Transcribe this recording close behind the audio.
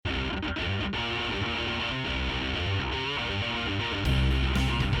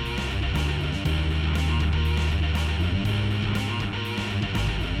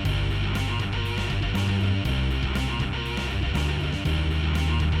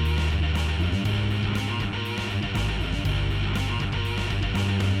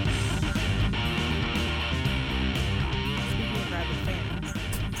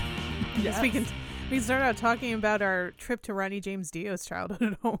guess we can start out talking about our trip to Ronnie James Dio's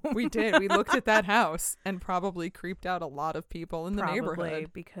childhood home. We did. We looked at that house and probably creeped out a lot of people in the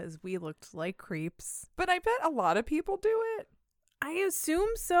neighborhood. Because we looked like creeps. But I bet a lot of people do it. I assume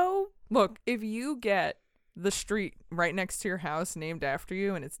so. Look, if you get the street right next to your house named after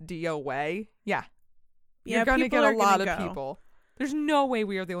you and it's Dio Way, you're going to get a lot of people. There's no way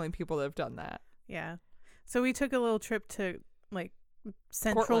we are the only people that have done that. Yeah. So we took a little trip to like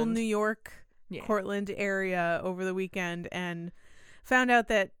central Cortland. New York, Cortland area over the weekend and found out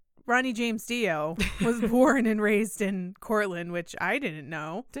that Ronnie James Dio was born and raised in Cortland, which I didn't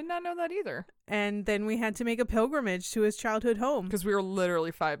know. Did not know that either. And then we had to make a pilgrimage to his childhood home. Because we were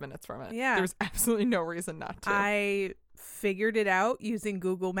literally 5 minutes from it. Yeah. There was absolutely no reason not to. I figured it out using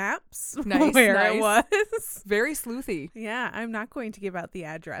Google Maps Nice, where it was. Very sleuthy. Yeah, I'm not going to give out the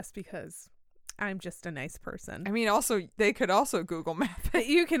address because I'm just a nice person. I mean, also, they could also Google Map it.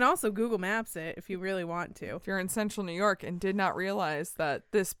 You can also Google Maps it if you really want to. If you're in central New York and did not realize that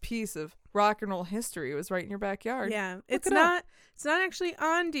this piece of rock and roll history was right in your backyard. Yeah, it's not actually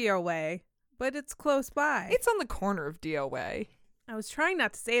on Dio Way, but it's close by. It's on the corner of Dio Way. I was trying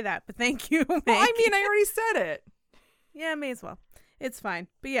not to say that, but thank you. Well, I mean, I already said it. Yeah, may as well. It's fine.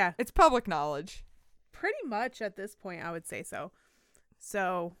 But yeah. It's public knowledge. Pretty much at this point, I would say so.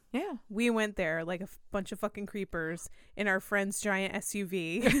 So, yeah, we went there like a bunch of fucking creepers in our friend's giant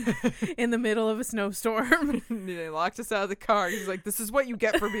SUV in the middle of a snowstorm. They locked us out of the car. He's like, this is what you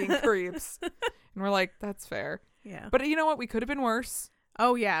get for being creeps. And we're like, that's fair. Yeah. But you know what? We could have been worse.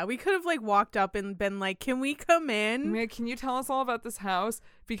 Oh, yeah. We could have like walked up and been like, can we come in? I mean, can you tell us all about this house?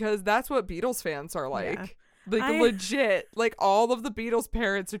 Because that's what Beatles fans are like. Yeah. Like, legit. Like, all of the Beatles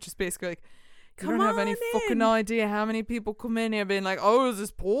parents are just basically like, you don't have any fucking idea how many people come in here being like, oh, is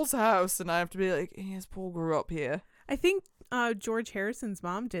this Paul's house? And I have to be like, yes, Paul grew up here. I think George Harrison's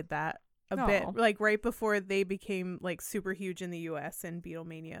mom did that a bit, like right before they became like super huge in the US and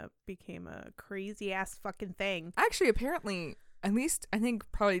Beatlemania became a crazy ass fucking thing. Actually, apparently, at least I think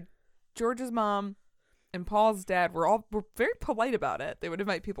probably George's mom and Paul's dad were very polite about it. They would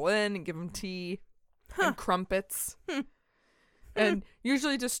invite people in and give them tea and crumpets. And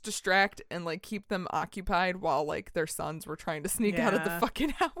usually just distract and like keep them occupied while like their sons were trying to sneak out of the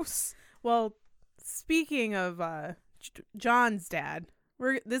fucking house. Well, speaking of John's dad,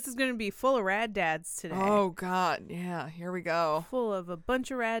 this is going to be full of rad dads today. Oh God, yeah, here we go. Full of a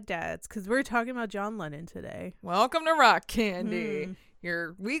bunch of rad dads because we're talking about John Lennon today. Welcome to Rock Candy,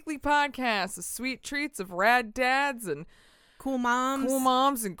 your weekly podcast of sweet treats of rad dads and cool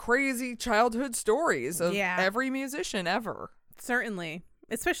moms and crazy childhood stories of every musician ever. Certainly,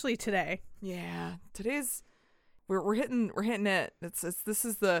 especially today. Yeah, today's we're hitting it. This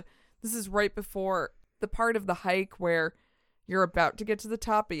is right before the part of the hike where you're about to get to the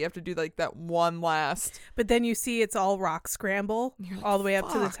top, but you have to do like that one last. But then you see it's all rock scramble like, all the way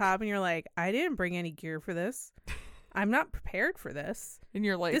up to the top, and you're like, I didn't bring any gear for this. I'm not prepared for this. And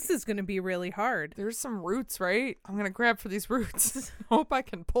you're like, this is going to be really hard. There's some roots, right? I'm gonna grab for these roots. Hope I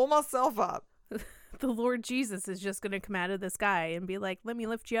can pull myself up. The Lord Jesus is just going to come out of the sky and be like, let me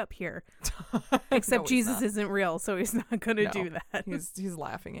lift you up here. Except no, Jesus isn't real, so he's not going to do that. He's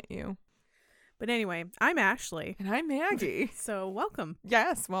laughing at you. But anyway, I'm Ashley. And I'm Maggie. So welcome.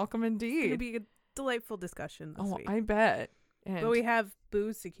 Yes, welcome indeed. It's going to be a delightful discussion this week. I bet. But we have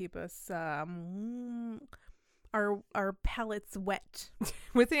booze to keep us our palates wet.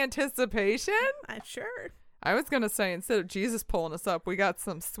 With anticipation? I'm sure. I was going to say, instead of Jesus pulling us up, we got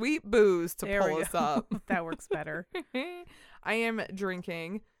some sweet booze to pull us up. That works better. I am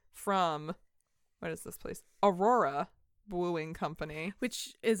drinking from, what is this place? Aurora Brewing Company.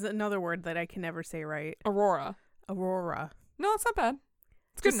 Which is another word that I can never say right. Aurora. No, it's not bad.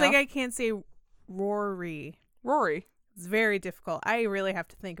 It's just good enough. Like I can't say Rory. It's very difficult. I really have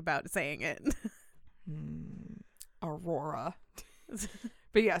to think about saying it. Aurora.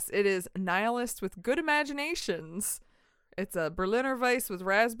 But yes, it is Nihilist with good imaginations. It's a Berliner Weiss with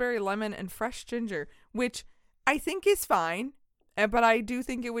raspberry, lemon, and fresh ginger, which I think is fine. But I do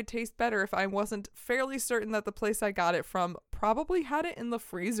think it would taste better if I wasn't fairly certain that the place I got it from probably had it in the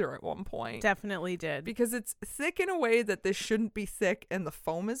freezer at one point. Definitely did. Because it's thick in a way that this shouldn't be thick, and the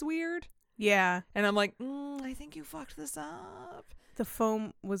foam is weird. Yeah. And I'm like, I think you fucked this up. The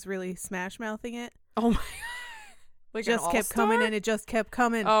foam was really smash-mouthing it. Oh my God. Like just kept coming and it just kept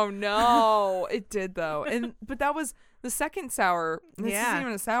coming. Oh no, it did though. But that was the second sour. This isn't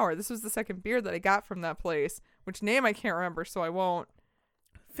even a sour. This was the second beer that I got from that place, which name I can't remember, so I won't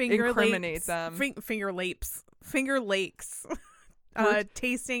incriminate them. Finger Lakes.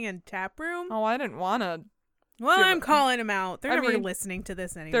 Tasting and tap room. Oh, I didn't want to Well, I'm calling them out. They're never listening to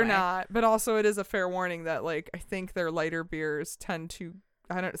this anyway. They're not. But also, it is a fair warning that, like, I think their lighter beers tend to,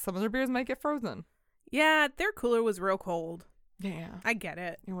 some of their beers might get frozen. Yeah, their cooler was real cold. Yeah. I get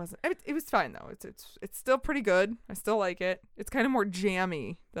it. It wasn't. It was fine, though. It's still pretty good. I still like it. It's kind of more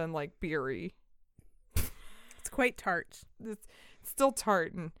jammy than, like, beery. It's quite tart. It's still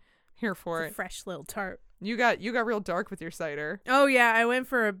tart and here for it's a fresh little tart. You got real dark with your cider. Oh yeah, I went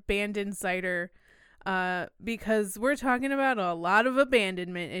for abandoned cider because we're talking about a lot of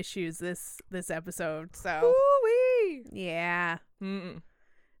abandonment issues this episode. So ooh-wee. Yeah.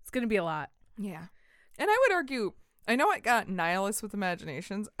 It's going to be a lot. Yeah. And I would argue, I know I got nihilist with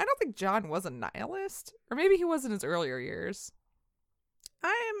imaginations. I don't think John was a nihilist, or maybe he was in his earlier years.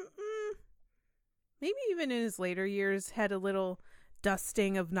 Maybe even in his later years had a little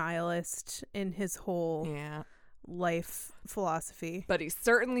dusting of nihilist in his whole life philosophy. But he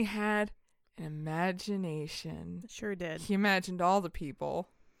certainly had an imagination. Sure did. He imagined all the people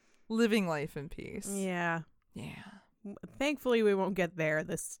living life in peace. Yeah. Yeah. Thankfully, we won't get there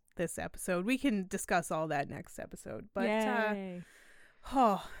this episode. We can discuss all that next episode. But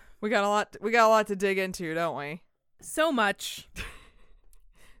we got a lot to dig into, don't we? So much.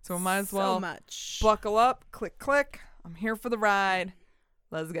 So we might as well buckle up, click. I'm here for the ride.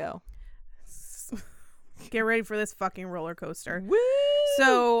 Let's go. Get ready for this fucking roller coaster. Woo!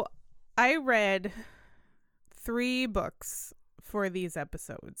 So I read 3 books for these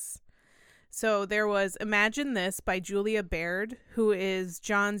episodes. So there was Imagine This by Julia Baird, who is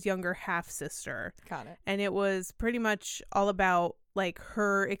John's younger half-sister. Got it. And it was pretty much all about like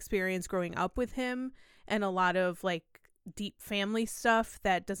her experience growing up with him and a lot of like deep family stuff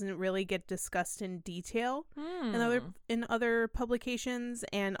that doesn't really get discussed in detail in other publications,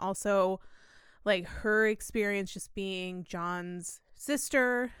 and also like her experience just being John's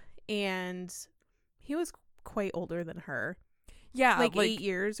sister, and he was quite older than her. Yeah, like 8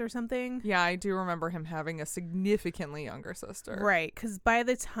 years or something. Yeah, I do remember him having a significantly younger sister. Right, because by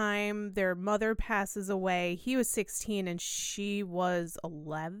the time their mother passes away, he was 16 and she was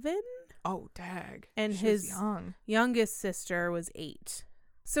 11. Oh, dag. And his youngest sister was 8.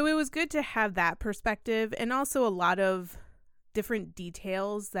 So it was good to have that perspective, and also a lot of different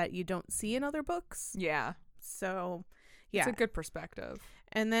details that you don't see in other books. Yeah. So, yeah. It's a good perspective.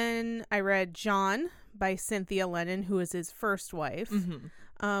 And then I read John by Cynthia Lennon, who is his first wife,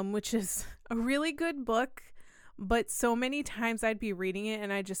 which is a really good book. But so many times I'd be reading it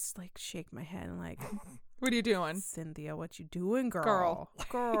and I just like shake my head and like, what are you doing? Cynthia, what you doing, girl?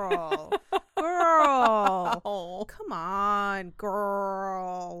 Girl. Oh. Come on,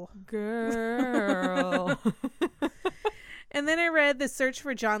 girl. And then I read The Search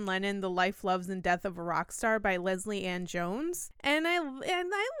for John Lennon, The Life, Loves, and Death of a Rock Star by Leslie Ann Jones. And I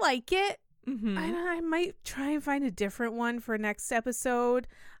like it. I might try and find a different one for next episode.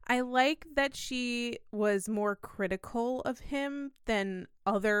 I like that she was more critical of him than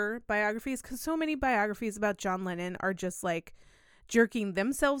other biographies, because so many biographies about John Lennon are just like jerking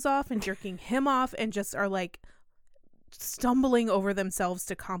themselves off and jerking him off and just are like stumbling over themselves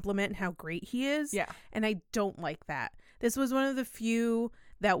to compliment how great he is. Yeah. And I don't like that. This was one of the few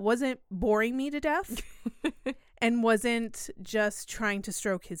that wasn't boring me to death and wasn't just trying to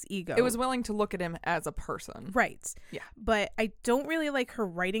stroke his ego. It was willing to look at him as a person. Right. Yeah. But I don't really like her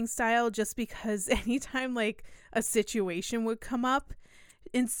writing style, just because anytime like a situation would come up,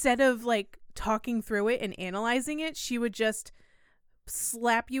 instead of like talking through it and analyzing it, she would just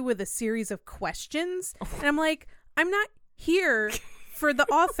slap you with a series of questions. And I'm like, I'm not here for the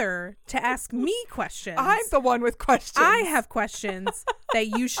author to ask me questions. I'm the one with questions. I have questions that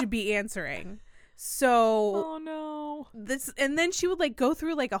you should be answering. So, oh no. And then she would like go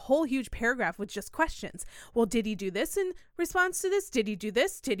through like a whole huge paragraph with just questions. Well, did he do this in response to this? Did he do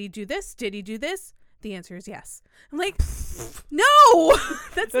this? Did he do this? Did he do this? The answer is yes. I'm like, no,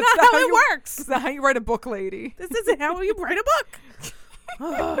 that's not how it works. That's not how you write a book, lady. This isn't how you write a book.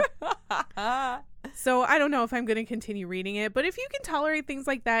 So I don't know if I'm going to continue reading it, but if you can tolerate things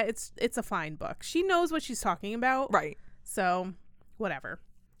like that, it's a fine book. She knows what she's talking about. Right. So whatever.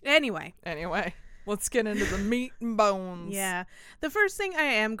 Anyway, let's get into the meat and bones. Yeah. The first thing I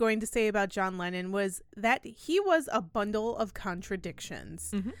am going to say about John Lennon was that he was a bundle of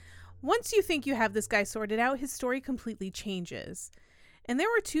contradictions. Once you think you have this guy sorted out, his story completely changes. And there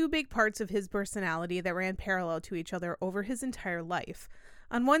were 2 big parts of his personality that ran parallel to each other over his entire life.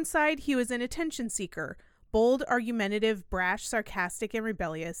 On one side, he was an attention seeker. Bold, argumentative, brash, sarcastic, and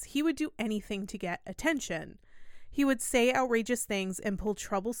rebellious. He would do anything to get attention. He would say outrageous things and pull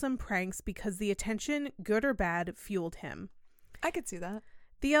troublesome pranks because the attention, good or bad, fueled him. I could see that.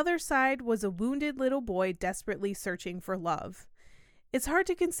 The other side was a wounded little boy desperately searching for love. It's hard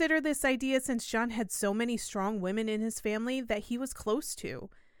to consider this idea since John had so many strong women in his family that he was close to,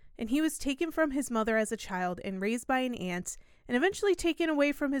 and he was taken from his mother as a child and raised by an aunt, and eventually taken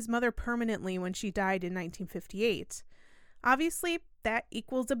away from his mother permanently when she died in 1958. Obviously, that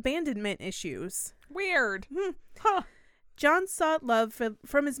equals abandonment issues. Weird. Huh. John sought love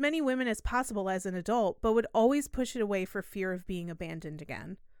from as many women as possible as an adult, but would always push it away for fear of being abandoned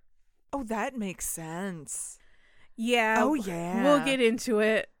again. Oh, that makes sense. Yeah. Oh, yeah. We'll get into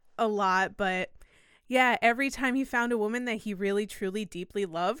it a lot, but yeah, every time he found a woman that he really, truly, deeply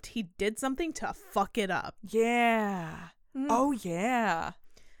loved, he did something to fuck it up. Yeah. Oh, yeah.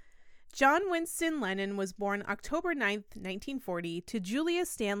 John Winston Lennon was born October 9th, 1940, to Julia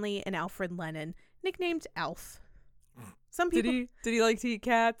Stanley and Alfred Lennon, nicknamed Alf. Some people... Did he like to eat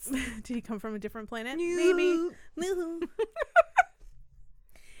cats? Did he come from a different planet? Maybe.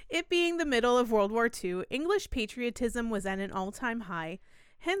 It being the middle of World War II, English patriotism was at an all-time high,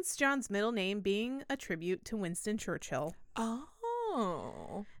 hence John's middle name being a tribute to Winston Churchill.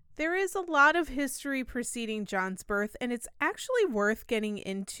 Oh. There is a lot of history preceding John's birth, and it's actually worth getting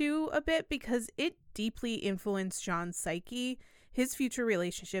into a bit because it deeply influenced John's psyche, his future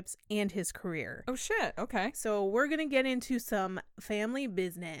relationships, and his career. Oh, shit. Okay. So we're going to get into some family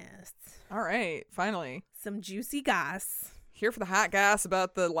business. All right. Finally. Some juicy goss. Here for the hot gas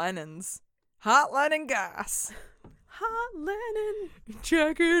about the Lennons. Hot Lennon gas. Hot Lennon.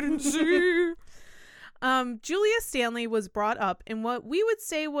 Check it and see. Julia Stanley was brought up in what we would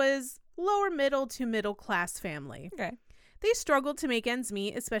say was lower middle to middle class family. Okay. They struggled to make ends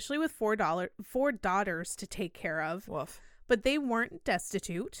meet, especially with four daughters to take care of. Woof. But they weren't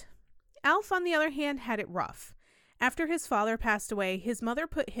destitute. Alf, on the other hand, had it rough. After his father passed away, his mother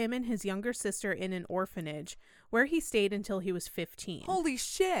put him and his younger sister in an orphanage, where he stayed until he was 15. Holy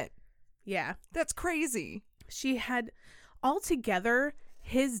shit. Yeah. That's crazy. She had, altogether,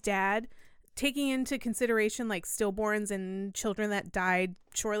 his dad, taking into consideration like stillborns and children that died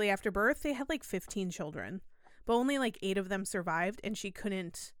shortly after birth, they had like 15 children. But only like 8 of them survived, and she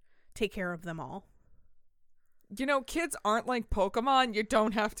couldn't take care of them all. You know, kids aren't like Pokemon. You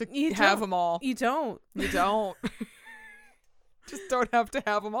don't have to have them all. You don't. You don't. Just don't have to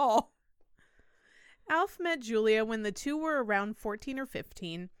have them all. Alf met Julia when the two were around 14 or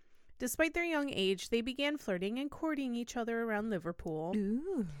 15. Despite their young age, they began flirting and courting each other around Liverpool.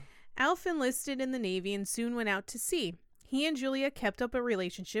 Ooh. Alf enlisted in the Navy and soon went out to sea. He and Julia kept up a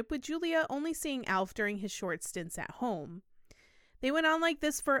relationship, with Julia only seeing Alf during his short stints at home. They went on like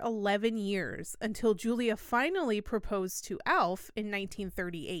this for 11 years until Julia finally proposed to Alf in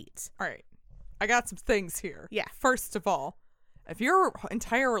 1938. All right. I got some things here. Yeah. First of all, if your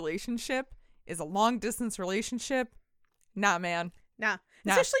entire relationship is a long distance relationship, nah, man. Nah.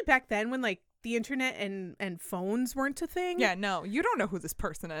 Especially back then when like the internet and phones weren't a thing. Yeah, no. You don't know who this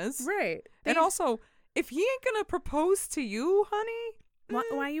person is. Right. And also, if he ain't gonna propose to you, honey,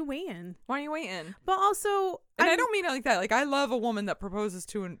 why are you waiting? Why are you waiting? But also, and I don't mean it like that. Like, I love a woman that proposes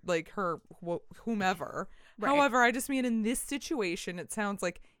to like her whomever. Right. However, I just mean in this situation, it sounds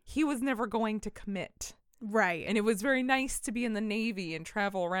like he was never going to commit. Right. And it was very nice to be in the Navy and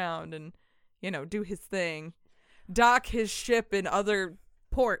travel around and, you know, do his thing, dock his ship in other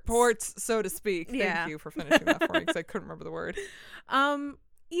ports, so to speak. Yeah. Thank you for finishing that for me because I couldn't remember the word.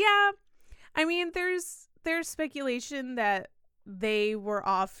 Yeah. I mean, there's speculation that they were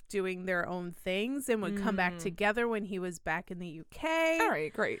off doing their own things and would come back together when he was back in the UK. All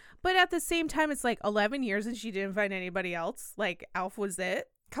right, great. But at the same time, it's like 11 years and she didn't find anybody else. Like, Alf was it.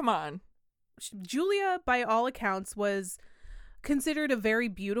 Come on. Julia, by all accounts, was considered a very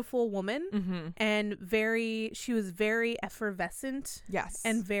beautiful woman and she was very effervescent. Yes.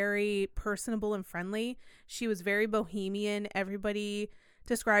 And very personable and friendly. She was very bohemian. Everybody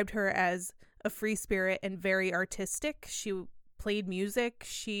described her as a free spirit and very artistic. She played music.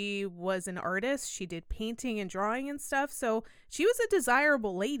 She was an artist. She did painting and drawing and stuff. So she was a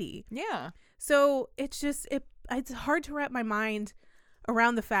desirable lady. Yeah. So it's hard to wrap my mind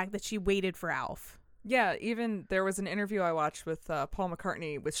around the fact that she waited for Alf. Yeah, even there was an interview I watched with Paul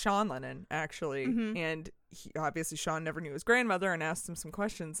McCartney with Sean Lennon, actually. And obviously Sean never knew his grandmother and asked him some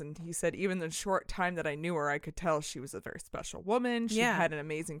questions. And he said, even the short time that I knew her, I could tell she was a very special woman. She had an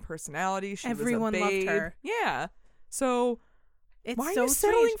amazing personality. Everyone was a babe. Loved her. Yeah. So why so are you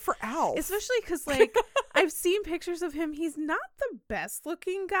settling strange. for Alf? Especially because, like, I've seen pictures of him. He's not the best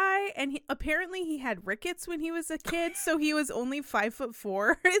looking guy. And apparently he had rickets when he was a kid. So he was only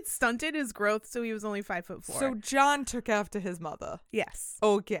 5'4". It stunted his growth. So he was only 5'4". So John took after his mother. Yes.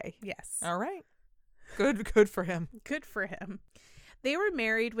 Okay. Yes. All right. Good for him. Good for him. They were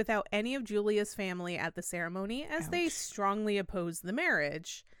married without any of Julia's family at the ceremony, as they strongly opposed the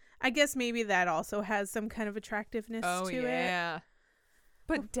marriage. I guess maybe that also has some kind of attractiveness to it. Oh, yeah.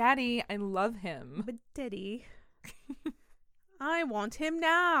 But Daddy, I love him. But Daddy, I want him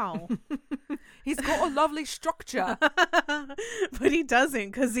now. He's got a lovely structure. But he doesn't,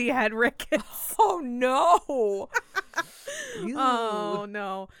 because he had rickets. Oh, no. Oh,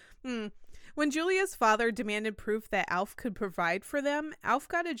 no. When Julia's father demanded proof that Alf could provide for them, Alf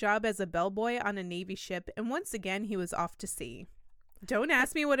got a job as a bellboy on a Navy ship, and once again, he was off to sea. Don't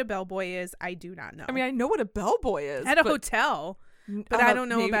ask me what a bellboy is. I do not know. I mean, I know what a bellboy is. At a hotel, but I don't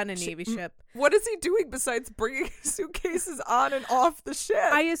know about a Navy ship. What is he doing besides bringing suitcases on and off the ship?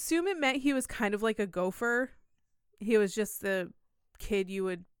 I assume it meant he was kind of like a gopher. He was just the kid you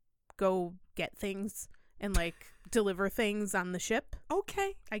would go get things and like deliver things on the ship.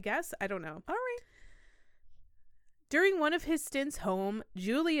 Okay. I guess. I don't know. All right. During one of his stints home,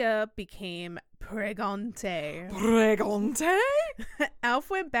 Julia became pregante. Pregante? Alf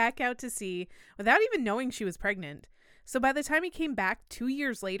went back out to sea without even knowing she was pregnant. So by the time he came back 2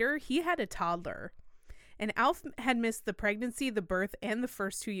 years later, he had a toddler. And Alf had missed the pregnancy, the birth, and the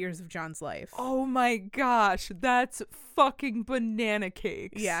first 2 years of John's life. Oh my gosh, that's fucking banana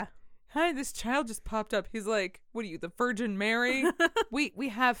cakes. Yeah. Hi, this child just popped up. He's like, what are you, the Virgin Mary? we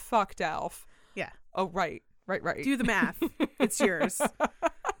have fucked Alf. Yeah. Oh, right. Right. Do the math. It's yours.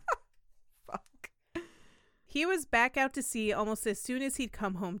 Fuck. He was back out to sea almost as soon as he'd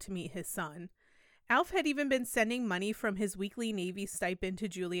come home to meet his son. Alf had even been sending money from his weekly Navy stipend to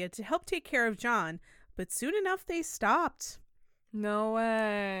Julia to help take care of John, but soon enough they stopped. No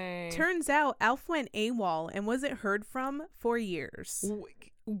way. Turns out Alf went AWOL and wasn't heard from for years.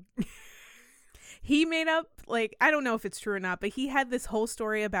 He made up, like, I don't know if it's true or not, but he had this whole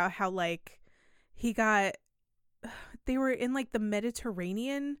story about how, like, they were in, like, the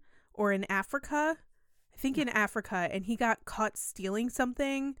Mediterranean or in Africa. I think in Africa, and he got caught stealing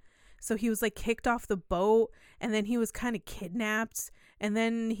something. So he was, like, kicked off the boat, and then he was kind of kidnapped, and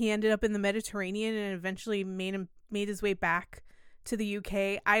then he ended up in the Mediterranean and eventually made his way back to the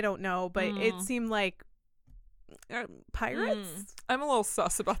UK. I don't know, but it seemed like pirates. I'm a little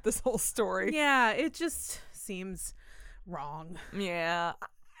sus about this whole story. Yeah, it just seems wrong. Yeah.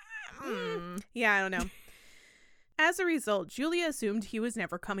 Yeah, I don't know. As a result, Julia assumed he was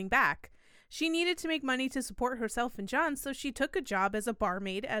never coming back. She needed to make money to support herself and John, so she took a job as a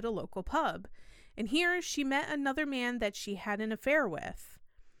barmaid at a local pub. And here she met another man that she had an affair with.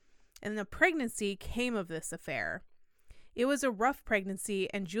 And the pregnancy came of this affair. It was a rough pregnancy,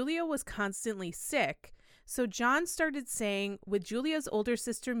 and Julia was constantly sick. So John started staying with Julia's older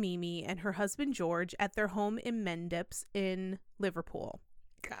sister Mimi and her husband George at their home in Mendips in Liverpool.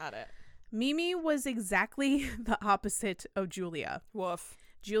 Got it. Mimi was exactly the opposite of Julia. Woof.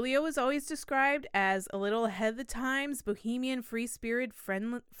 Julia was always described as a little ahead of the times, bohemian, free-spirited,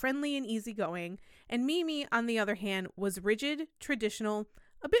 friendly, and easygoing. And Mimi, on the other hand, was rigid, traditional,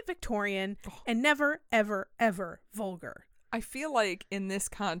 a bit Victorian, and never, ever, ever vulgar. I feel like in this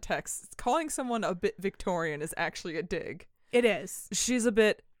context, calling someone a bit Victorian is actually a dig. It is. She's a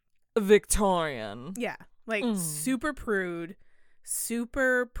bit Victorian. Yeah. Like super prude,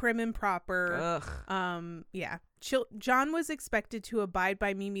 super prim and proper. Ugh. Yeah. John was expected to abide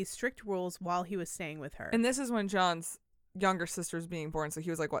by Mimi's strict rules while he was staying with her. And this is when John's younger sister's being born, so he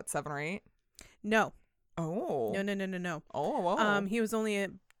was like, what, 7 or 8? No. Oh. No. Oh, whoa. He was only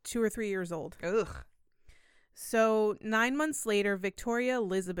 2 or 3 years old. Ugh. So 9 months later, Victoria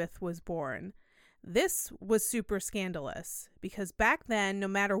Elizabeth was born. This was super scandalous because back then, no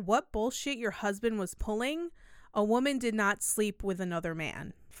matter what bullshit your husband was pulling, a woman did not sleep with another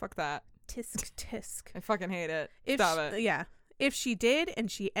man. Fuck that. Tisk, tisk. I fucking hate it. Stop it. Yeah. If she did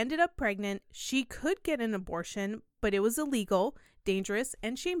and she ended up pregnant, she could get an abortion, but it was illegal, dangerous,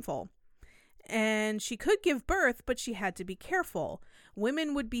 and shameful. And she could give birth, but she had to be careful.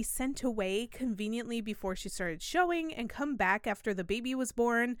 Women would be sent away conveniently before she started showing and come back after the baby was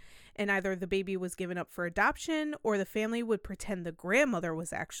born, and either the baby was given up for adoption or the family would pretend the grandmother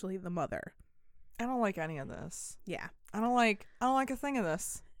was actually the mother. I don't like any of this. Yeah. I don't like a thing of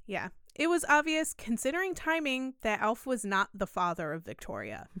this. Yeah. It was obvious, considering timing, that Alf was not the father of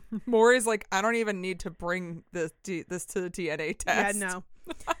Victoria. Maury's like, I don't even need to bring this to the DNA test. Yeah, no.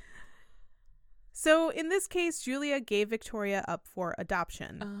 So in this case, Julia gave Victoria up for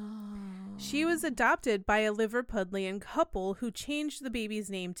adoption. Oh. She was adopted by a Liverpudlian couple who changed the baby's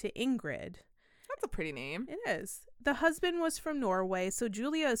name to Ingrid. That's a pretty name. It is. The husband was from Norway, so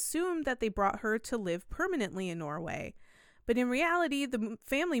Julia assumed that they brought her to live permanently in Norway. But in reality, the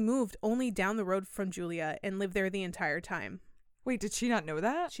family moved only down the road from Julia and lived there the entire time. Wait, did she not know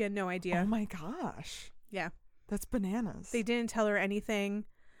that? She had no idea. Oh my gosh. Yeah. That's bananas. They didn't tell her anything.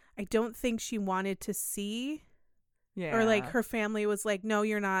 I don't think she wanted to see. Yeah. Or like her family was like, no,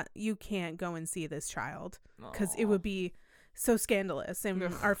 you can't go and see this child because it would be so scandalous and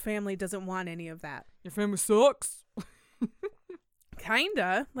our family doesn't want any of that. Your family sucks.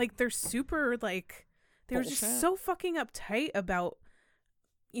 Kinda. Like they're super like, they were just so fucking uptight about,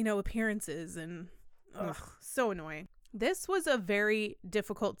 appearances and so annoying. This was a very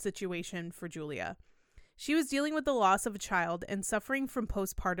difficult situation for Julia. She was dealing with the loss of a child and suffering from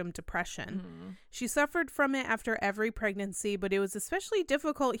postpartum depression. Mm. She suffered from it after every pregnancy, but it was especially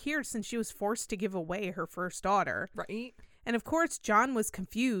difficult here since she was forced to give away her first daughter. Right. And of course, John was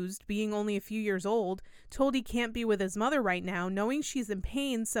confused, being only a few years old, told he can't be with his mother right now, knowing she's in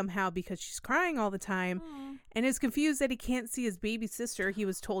pain somehow because she's crying all the time, and is confused that he can't see his baby sister he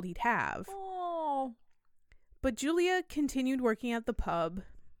was told he'd have. Oh. But Julia continued working at the pub.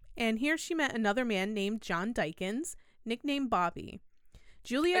 And here she met another man named John Dykins, nicknamed Bobby.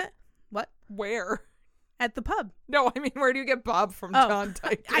 Julia... What? Where? At the pub. No, I mean, where do you get Bob from, John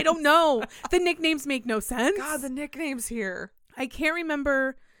Dykins? I don't know. The nicknames make no sense. God, the nicknames here. I can't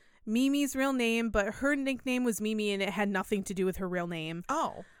remember Mimi's real name, but her nickname was Mimi, and it had nothing to do with her real name.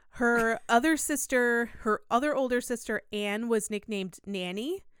 Oh. Her other older sister, Anne, was nicknamed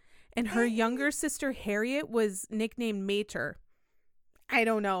Nanny, and her younger sister, Harriet, was nicknamed Mater. I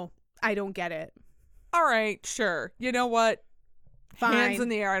don't know. I don't get it. All right, sure. You know what? Fine. Hands in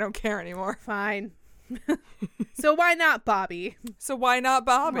the air. I don't care anymore. Fine. So why not Bobby? Why not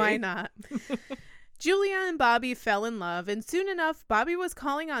Bobby? Why not? Julia and Bobby fell in love, and soon enough, Bobby was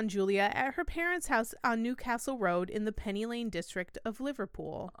calling on Julia at her parents' house on Newcastle Road in the Penny Lane district of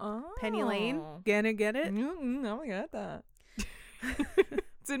Liverpool. Oh. Penny Lane? Gonna get it? No, I got that.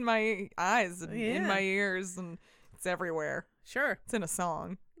 It's in my eyes and in my ears, and it's everywhere. Sure. It's in a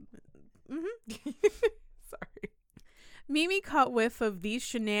song. Mm-hmm. Sorry. Mimi caught whiff of these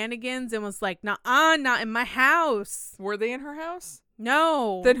shenanigans and was like, "Nuh-uh, not in my house." Were they in her house?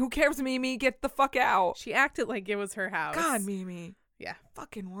 No. Then who cares, Mimi? Get the fuck out. She acted like it was her house. God, Mimi. Yeah.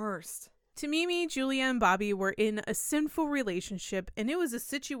 Fucking worst. To Mimi, Julia and Bobby were in a sinful relationship, and it was a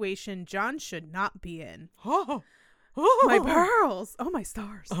situation John should not be in. Oh. My pearls. Oh, my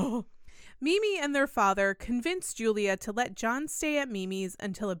stars. Oh. Mimi and their father convinced Julia to let John stay at Mimi's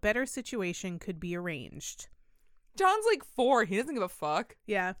until a better situation could be arranged. John's like 4. He doesn't give a fuck.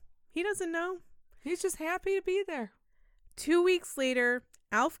 Yeah. He doesn't know. He's just happy to be there. 2 weeks later,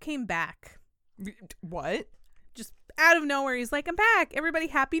 Alf came back. What? Just out of nowhere, he's like, "I'm back. Everybody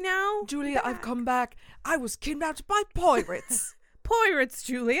happy now?" Julia, I've come back. I was kidnapped by pirates. Pirates,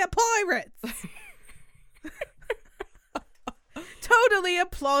 Julia. Pirates. Totally a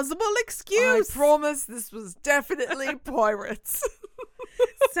plausible excuse. I promise this was definitely pirates.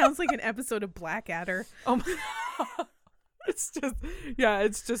 Sounds like an episode of Blackadder. Oh my God. It's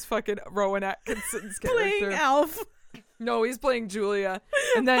just fucking Rowan Atkinson's character. Playing Alf. No, he's playing Julia.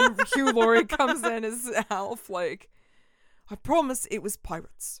 And then Hugh Laurie comes in as Alf, like, I promise it was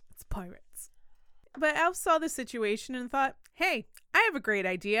pirates. It's pirates. But Alf saw the situation and thought, "Hey, I have a great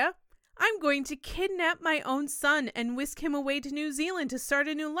idea. I'm going to kidnap my own son and whisk him away to New Zealand to start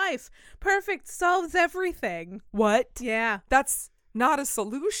a new life. Perfect. Solves everything." What? Yeah. That's not a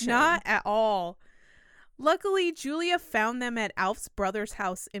solution. Not at all. Luckily, Julia found them at Alf's brother's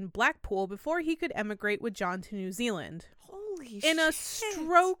house in Blackpool before he could emigrate with John to New Zealand. Holy shit. In a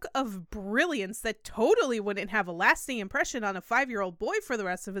stroke of brilliance that totally wouldn't have a lasting impression on a 5-year-old boy for the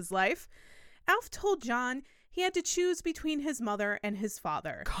rest of his life, Alf told John he had to choose between his mother and his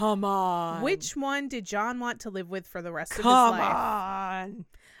father. Come on. Which one did John want to live with for the rest of his Come life? on.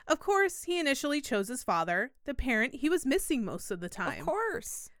 Of course, he initially chose his father, the parent he was missing most of the time. Of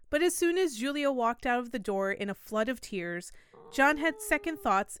course. But as soon as Julia walked out of the door in a flood of tears, John had second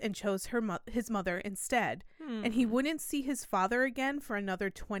thoughts and chose his mother instead. And he wouldn't see his father again for another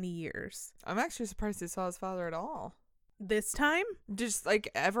 20 years. I'm actually surprised he saw his father at all. This time? Just like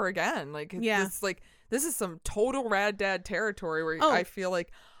ever again. Like, yeah. This is some total rad dad territory where I feel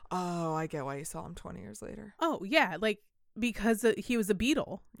like, oh, I get why you saw him 20 years later. Oh, yeah. Like, because he was a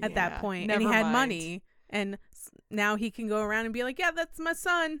Beatle at that point. And he had money. And now he can go around and be like, "Yeah, that's my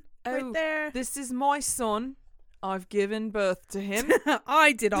son right there. This is my son. I've given birth to him.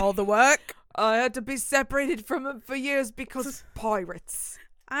 I did all the work. I had to be separated from him for years because pirates.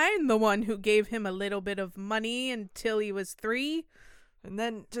 I'm the one who gave him a little bit of money until he was 3. And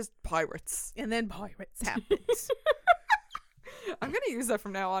then just pirates. And then pirates happened." I'm going to use that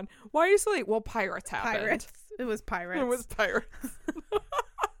from now on. Why are you so like, well, pirates happened? Pirates. It was pirates. It was pirates.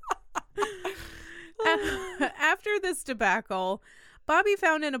 after this debacle, Bobby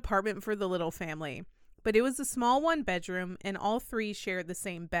found an apartment for the little family, but it was a small one-bedroom, and all three shared the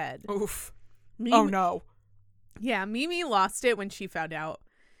same bed. Oof. Mimi, Oh, no. Yeah, Mimi lost it when she found out.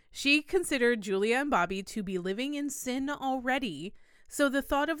 She considered Julia and Bobby to be living in sin already, so the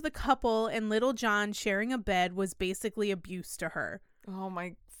thought of the couple and little John sharing a bed was basically abuse to her. Oh,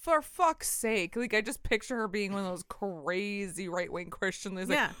 my... For fuck's sake. Like, I just picture her being one of those crazy right-wing Christians.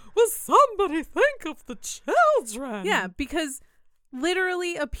 Like, will somebody think of the children? Yeah, because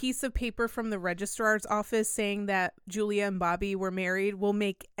literally a piece of paper from the registrar's office saying that Julia and Bobby were married will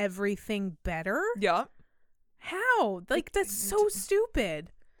make everything better? Yeah. How? Like, that's so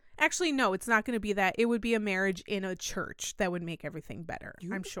stupid. Actually, no, it's not going to be that. It would be a marriage in a church that would make everything better,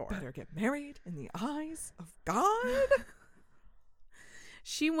 I'm sure. You better get married in the eyes of God.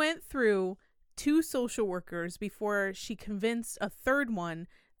 She went through 2 social workers before she convinced a third one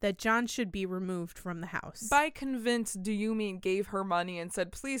that John should be removed from the house. By convinced, do you mean gave her money and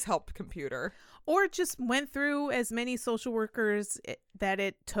said, please help computer? Or just went through as many social workers that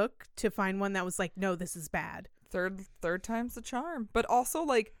it took to find one that was like, no, this is bad. Third time's the charm. But also,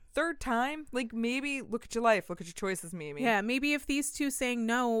 like, third time, like, maybe look at your life. Look at your choices, Mimi. Yeah, maybe if these 2 saying,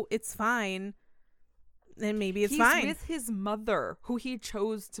 no, it's fine, then maybe it's He's fine. with his mother, who he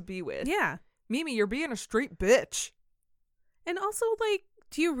chose to be with. Yeah. Mimi, you're being a straight bitch. And also, like,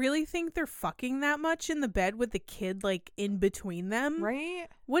 do you really think they're fucking that much in the bed with the kid, like, in between them? Right?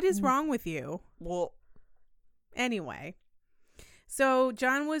 What is wrong with you? Well, anyway. So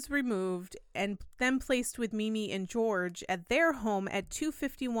John was removed and then placed with Mimi and George at their home at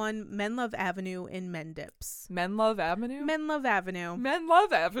 251 Menlove Avenue in Mendips. Menlove Avenue? Menlove Avenue.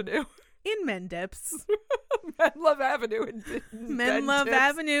 Menlove Avenue. In Mendips. Menlove Avenue in Menlove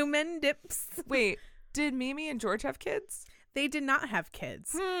Avenue, Mendips. Wait, did Mimi and George have kids? They did not have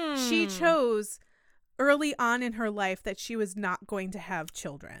kids. She chose early on in her life that she was not going to have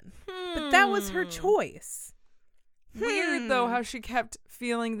children. But that was her choice. Weird, though, how she kept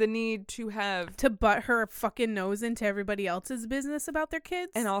feeling the need to have... to butt her fucking nose into everybody else's business about their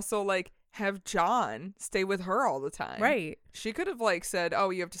kids. And also, like, have John stay with her all the time. Right. She could have, like, said,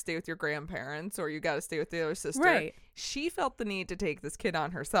 oh, you have to stay with your grandparents or you got to stay with the other sister. Right. She felt the need to take this kid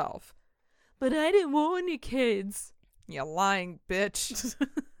on herself. But I didn't want any kids. You lying bitch.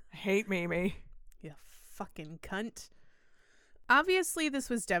 I hate Mimi. You fucking cunt. Obviously, this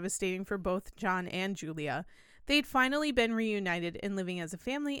was devastating for both John and Julia. They'd finally been reunited and living as a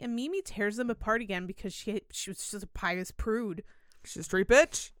family, and Mimi tears them apart again because she was just a pious prude. She's a straight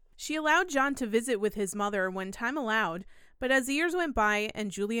bitch. She allowed John to visit with his mother when time allowed, but as the years went by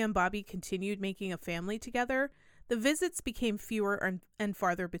and Julia and Bobby continued making a family together, the visits became fewer and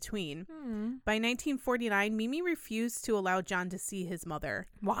farther between. By 1949, Mimi refused to allow John to see his mother.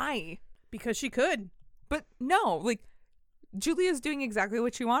 Why? Because she could. But no, like, Julia's doing exactly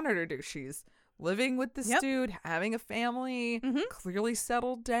what she wanted her to do. She's living with this dude, having a family, clearly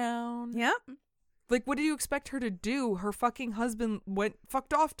settled down. Yep. Like, what do you expect her to do? Her fucking husband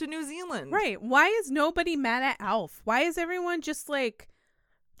fucked off to New Zealand. Right. Why is nobody mad at Alf? Why is everyone just like,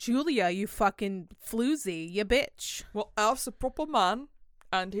 Julia, you fucking floozy, you bitch? Well, Alf's a proper man,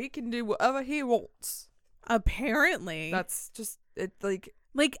 and he can do whatever he wants. Apparently. That's just, it, like...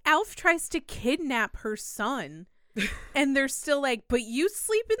 Like, Alf tries to kidnap her son. And they're still like, but you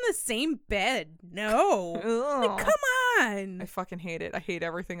sleep in the same bed. No. Like, come on. I fucking hate it. I hate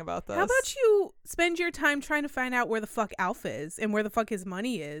everything about this. How about you spend your time trying to find out where the fuck Alf is and where the fuck his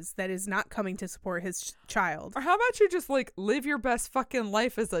money is that is not coming to support his child? Or how about you just, like, live your best fucking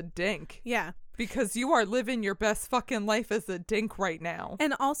life as a dink? Yeah. Because you are living your best fucking life as a dink right now.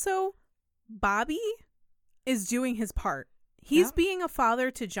 And also, Bobby is doing his part. He's being a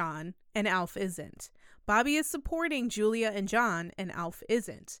father to John, and Alf isn't. Bobby is supporting Julia and John, and Alf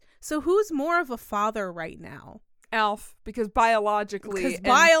isn't. So who's more of a father right now? Alf, because biologically. Because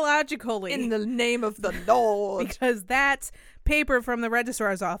biologically. In the name of the Lord. Because that paper from the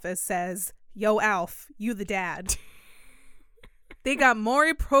registrar's office says, yo, Alf, you the dad. They got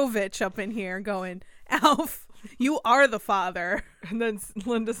Maury Povich up in here going, Alf, you are the father. And then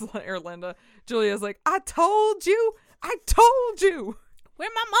Julia's like, I told you. Where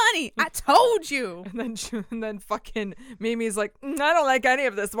my money? I told you. And then fucking Mimi's like, I don't like any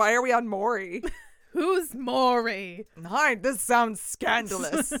of this. Why are we on Maury? Who's Maury? Hi, this sounds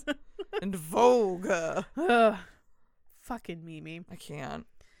scandalous and vulgar. Fucking Mimi. I can't.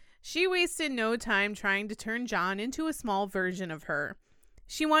 She wasted no time trying to turn John into a small version of her.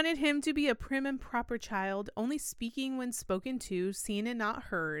 She wanted him to be a prim and proper child, only speaking when spoken to, seen and not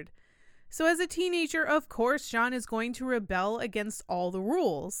heard. So as a teenager, of course, John is going to rebel against all the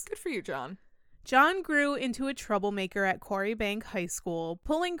rules. Good for you, John. John grew into a troublemaker at Quarry Bank High School,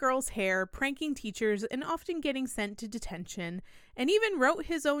 pulling girls' hair, pranking teachers, and often getting sent to detention, and even wrote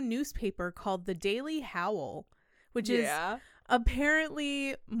his own newspaper called the Daily Howl, which is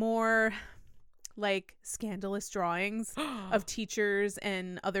apparently more like scandalous drawings of teachers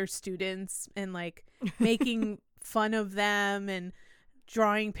and other students and like making fun of them and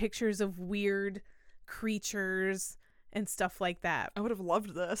drawing pictures of weird creatures and stuff like that. I would have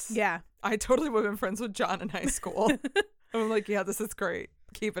loved this. Yeah. I totally would have been friends with John in high school. I'm like, yeah, this is great.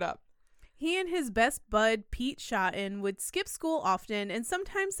 Keep it up. He and his best bud, Pete Shotton, would skip school often, and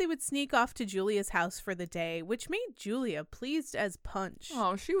sometimes they would sneak off to Julia's house for the day, which made Julia pleased as punch.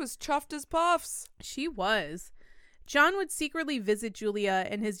 Oh, she was chuffed as puffs. She was. John would secretly visit Julia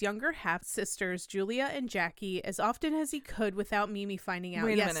and his younger half-sisters, Julia and Jackie, as often as he could without Mimi finding out.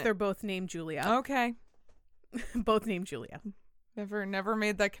 Wait a yes, minute. they're both named Julia. Okay. Both named Julia. Never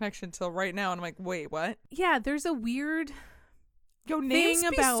made that connection till right now. And I'm like, wait, what? Yeah, there's a weird... Yo, names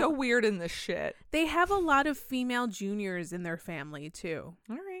be so weird in this shit. They have a lot of female juniors in their family, too.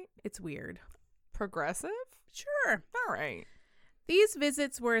 All right. It's weird. Progressive? Sure. All right. These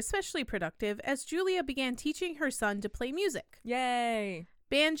visits were especially productive as Julia began teaching her son to play music. Yay.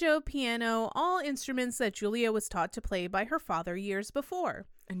 Banjo, piano, all instruments that Julia was taught to play by her father years before.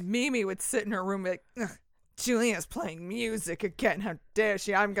 And Mimi would sit in her room and be like, Julia's playing music again. How dare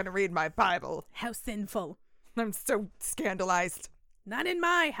she? I'm going to read my Bible. How sinful. I'm so scandalized. Not in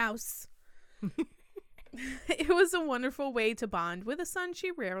my house. It was a wonderful way to bond with a son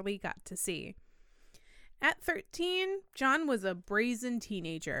she rarely got to see. At 13, John was a brazen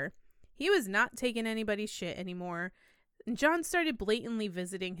teenager. He was not taking anybody's shit anymore. And John started blatantly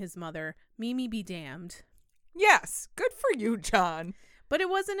visiting his mother, Mimi be damned. Yes, good for you, John. But it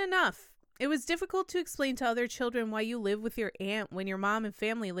wasn't enough. It was difficult to explain to other children why you live with your aunt when your mom and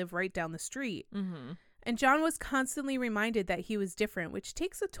family live right down the street. Mm-hmm. And John was constantly reminded that he was different, which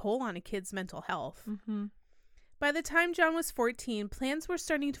takes a toll on a kid's mental health. Mm-hmm. By the time John was 14, plans were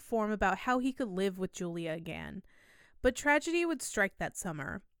starting to form about how he could live with Julia again. But tragedy would strike that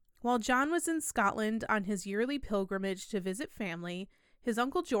summer. While John was in Scotland on his yearly pilgrimage to visit family, his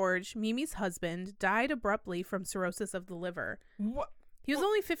Uncle George, Mimi's husband, died abruptly from cirrhosis of the liver. What? He was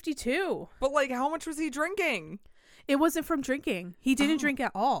only 52. But, like, how much was he drinking? It wasn't from drinking. He didn't drink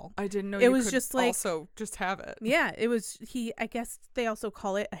at all. I didn't know it you was could just like also just have it. Yeah, it was I guess they also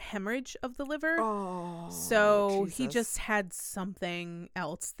call it a hemorrhage of the liver. Oh. So Jesus. he just had something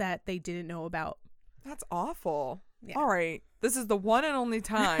else that they didn't know about. That's awful. Yeah. All right. This is the one and only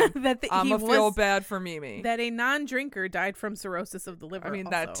time that I'm going to feel bad for Mimi. That a non-drinker died from cirrhosis of the liver. I mean,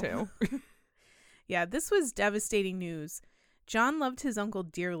 also. that too. Yeah, this was devastating news. John loved his uncle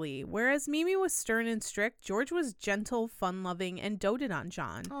dearly, whereas Mimi was stern and strict. George was gentle, fun-loving, and doted on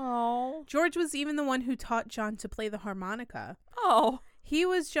John. Oh. George was even the one who taught John to play the harmonica. Oh. He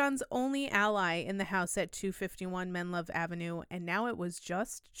was John's only ally in the house at 251 Menlove Avenue, and now it was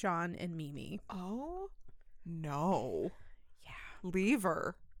just John and Mimi. Oh. No. Yeah. Leave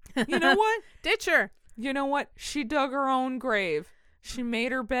her. You know what? Ditch her. You know what? She dug her own grave. She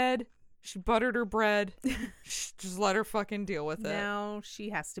made her bed. She buttered her bread. Just let her fucking deal with it. Now she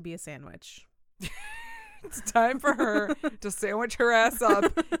has to be a sandwich. It's time for her to sandwich her ass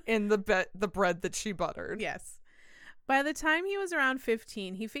up in the bread that she buttered. Yes. By the time he was around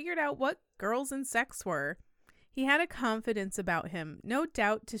 15, he figured out what girls and sex were. He had a confidence about him, no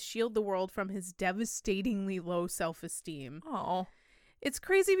doubt to shield the world from his devastatingly low self-esteem. Oh. It's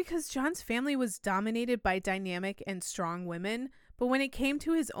crazy because John's family was dominated by dynamic and strong women, but when it came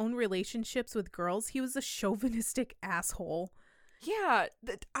to his own relationships with girls, he was a chauvinistic asshole. Yeah,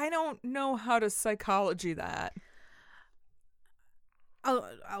 I don't know how to psychology that.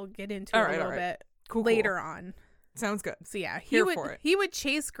 I'll get into it a little bit later on. Sounds good. So yeah, for it. He would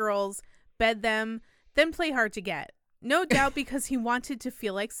chase girls, bed them, then play hard to get. No doubt because he wanted to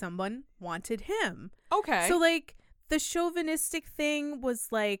feel like someone wanted him. Okay. So like the chauvinistic thing was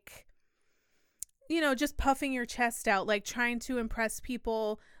like, you know, just puffing your chest out, like trying to impress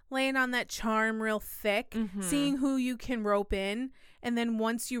people, laying on that charm real thick, seeing who you can rope in. And then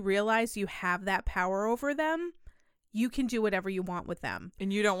once you realize you have that power over them, you can do whatever you want with them.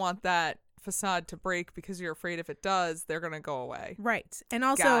 And you don't want that facade to break because you're afraid if it does, they're going to go away. Right. And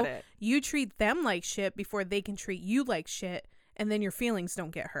also, you treat them like shit before they can treat you like shit. And then your feelings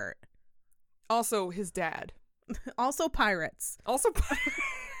don't get hurt. Also, his dad. Also, pirates. Also,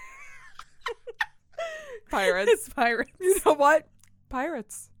 pirates. It's pirates. You know what?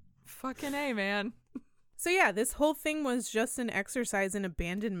 Pirates. Fucking A, man. So yeah, this whole thing was just an exercise in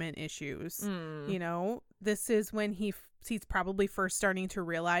abandonment issues. You know, this is when he's probably first starting to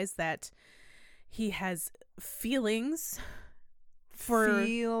realize that He has feelings for...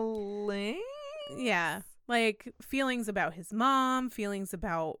 Feelings? Yeah. Like, feelings about his mom, feelings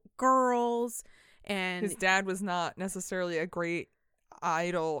about girls, and... His dad was not necessarily a great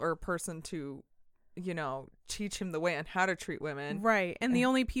idol or person to, you know, teach him the way on how to treat women. Right. And the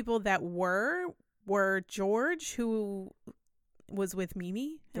only people that were George, who was with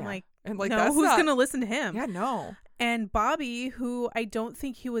Mimi. And no, that's who's going to listen to him? Yeah, no. And Bobby, who I don't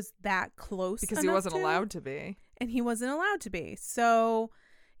think he was that close because he wasn't allowed to be. And he wasn't allowed to be. So,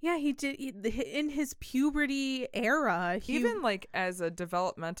 yeah, he did. In his puberty era. Even like as a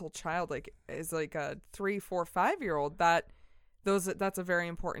developmental child, like as like a 3, 4, 5-year-old, that's a very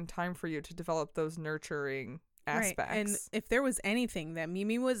important time for you to develop those nurturing aspects. Right. And if there was anything that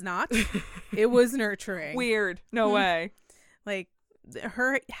Mimi was not, it was nurturing. Weird. No way. Like,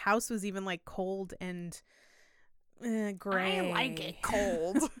 her house was even like cold and gray. I like it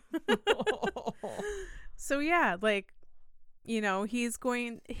cold. So yeah, like, you know, his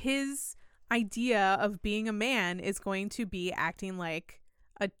idea of being a man is going to be acting like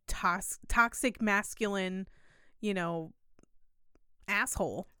a toxic masculine, you know,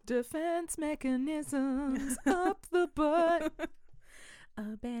 asshole. Defense mechanisms up the butt.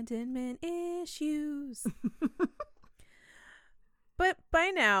 Abandonment issues. But by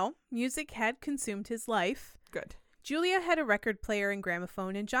now, music had consumed his life. Good. Julia had a record player and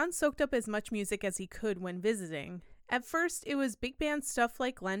gramophone, and John soaked up as much music as he could when visiting. At first, it was big band stuff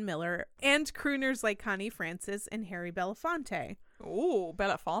like Glenn Miller and crooners like Connie Francis and Harry Belafonte. Ooh,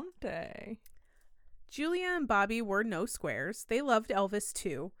 Belafonte. Julia and Bobby were no squares. They loved Elvis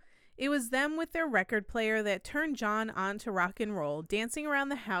too. It was them with their record player that turned John on to rock and roll, dancing around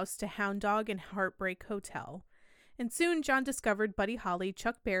the house to Hound Dog and Heartbreak Hotel. And soon John discovered Buddy Holly,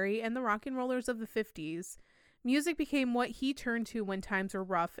 Chuck Berry, and the rock and rollers of the 50s. Music became what he turned to when times were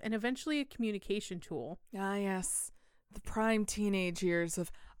rough, and eventually a communication tool. Ah, yes. The prime teenage years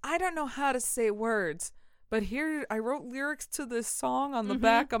of, I don't know how to say words, but here I wrote lyrics to this song on the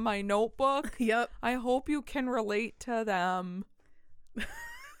back of my notebook. Yep. I hope you can relate to them.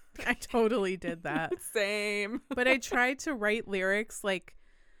 I totally did that. Same. But I tried to write lyrics like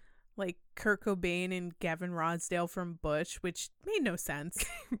Kurt Cobain and Gavin Rossdale from Bush, which made no sense.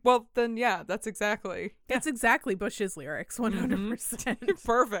 Well, then, yeah, that's exactly Bush's lyrics, 100%.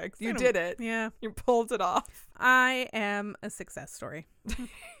 Perfect. You did it. Yeah. You pulled it off. I am a success story.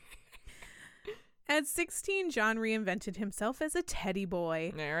 At 16, John reinvented himself as a teddy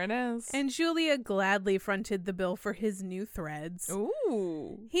boy. There it is. And Julia gladly fronted the bill for his new threads.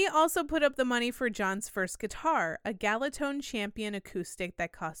 Ooh. He also put up the money for John's first guitar, a Galatone Champion acoustic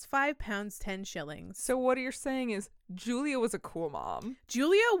that cost £5, 10 shillings. So what you're saying is Julia was a cool mom.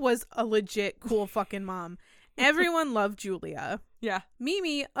 Julia was a legit cool fucking mom. Everyone loved Julia. Yeah.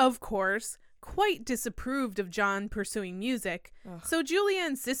 Mimi, of course, quite disapproved of John pursuing music. Ugh. So Julia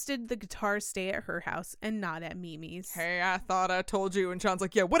insisted the guitar stay at her house and not at Mimi's. Hey, I thought I told you. And John's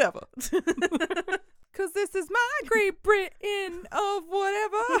like, yeah, whatever. Because this is my Great Britain of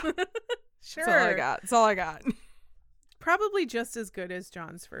whatever. Sure. That's all I got. Probably just as good as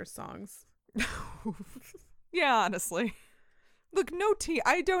John's first songs. Yeah, honestly. Look,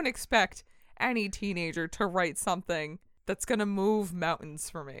 I don't expect any teenager to write something that's going to move mountains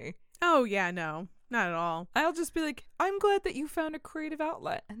for me. Oh, yeah, no, not at all. I'll just be like, I'm glad that you found a creative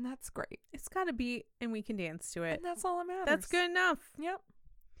outlet, and that's great. It's got to be, and we can dance to it. And that's all that matters. That's good enough. Yep.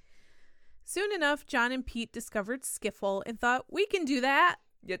 Soon enough, John and Pete discovered skiffle and thought, we can do that.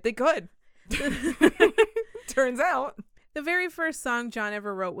 Yet they could. Turns out. The very first song John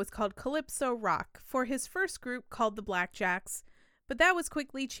ever wrote was called Calypso Rock for his first group called the Blackjacks, but that was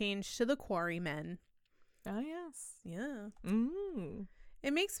quickly changed to the Quarrymen. Ah, yes. Yeah. Mm.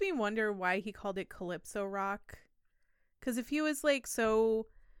 It makes me wonder why he called it Calypso Rock. Because if he was like so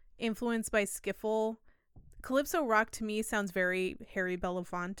influenced by skiffle, Calypso Rock to me sounds very Harry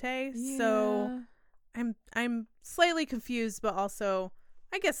Belafonte. Yeah. So I'm slightly confused, but also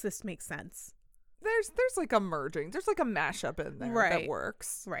I guess this makes sense. There's like a merging. There's like a mashup in there that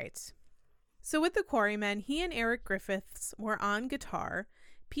works. Right. So with the Quarrymen, he and Eric Griffiths were on guitar.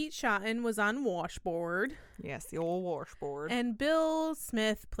 Pete Shotton was on washboard. Yes, the old washboard. And Bill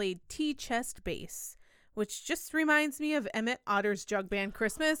Smith played T-chest bass, which just reminds me of Emmett Otter's Jug Band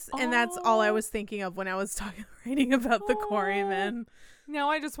Christmas. Oh. And that's all I was thinking of when I was writing about the Quarrymen. Now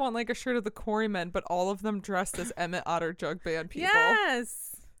I just want like a shirt of the Quarrymen, but all of them dressed as Emmett Otter Jug Band people.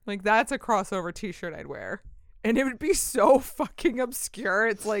 Yes. Like that's a crossover t-shirt I'd wear. And it would be so fucking obscure.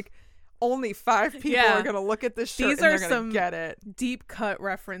 It's like only 5 people are going to look at this shirt and they're going to get it. Deep cut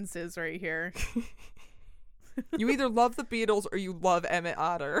references right here. You either love the Beatles or you love Emmett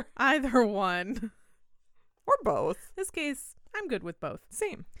Otter. Either one. Or both. In this case, I'm good with both.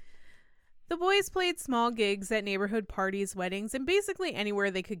 Same. The boys played small gigs at neighborhood parties, weddings, and basically anywhere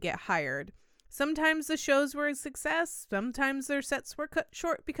they could get hired. Sometimes the shows were a success. Sometimes their sets were cut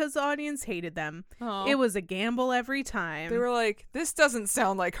short because the audience hated them. Oh. It was a gamble every time. They were like, this doesn't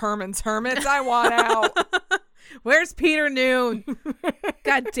sound like Herman's Hermits. I want out. Where's Peter Noon?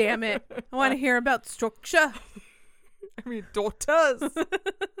 God damn it. I want to hear about structure. I mean, daughters.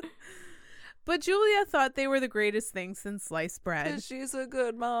 But Julia thought they were the greatest thing since sliced bread. 'Cause she's a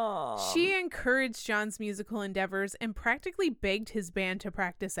good mom. She encouraged John's musical endeavors and practically begged his band to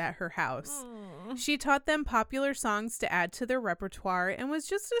practice at her house. She taught them popular songs to add to their repertoire and was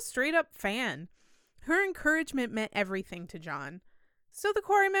just a straight up fan. Her encouragement meant everything to John. So the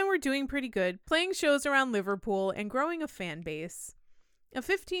Quarrymen were doing pretty good, playing shows around Liverpool and growing a fan base. A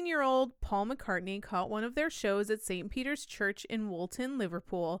 15-year-old Paul McCartney caught one of their shows at St. Peter's Church in Woolton,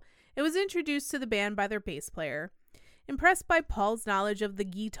 Liverpool. It was introduced to the band by their bass player. Impressed by Paul's knowledge of the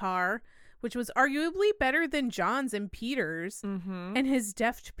guitar, which was arguably better than John's and Peter's, and his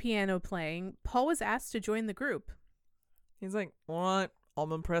deft piano playing, Paul was asked to join the group. He's like, all right,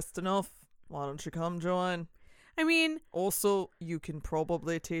 I'm impressed enough. Why don't you come join? I mean... Also, you can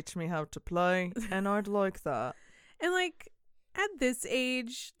probably teach me how to play, and I'd like that. And, like, at this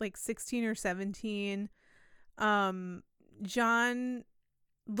age, like 16 or 17, John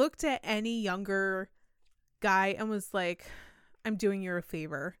looked at any younger guy and was like, I'm doing you a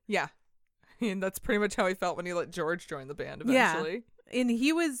favor. Yeah. And that's pretty much how he felt when he let George join the band eventually. Yeah. And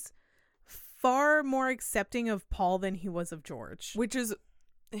he was far more accepting of Paul than he was of George. Which is,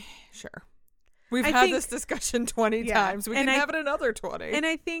 sure. We've had this discussion 20 times. We can have it another 20. And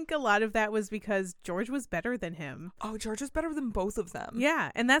I think a lot of that was because George was better than him. Oh, George was better than both of them.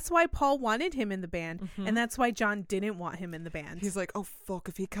 Yeah. And that's why Paul wanted him in the band. And that's why John didn't want him in the band. He's like, oh, fuck.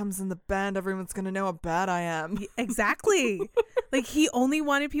 If he comes in the band, everyone's going to know how bad I am. Exactly. Like, he only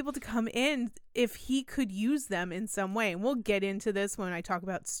wanted people to come in if he could use them in some way. And we'll get into this when I talk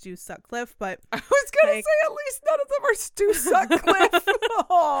about Stu Sutcliffe, but... I was going to say at least none of them are Stu Sutcliffe.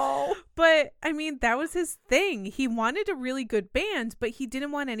 Oh. But, I mean, that was his thing. He wanted a really good band, but he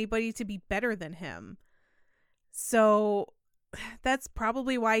didn't want anybody to be better than him. So, that's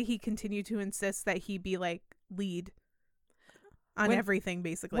probably why he continued to insist that he be, like, lead on everything,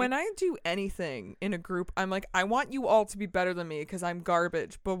 basically. When I do anything in a group, I'm like, I want you all to be better than me because I'm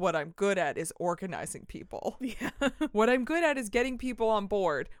garbage. But what I'm good at is organizing people. Yeah. What I'm good at is getting people on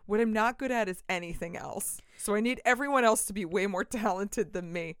board. What I'm not good at is anything else. So I need everyone else to be way more talented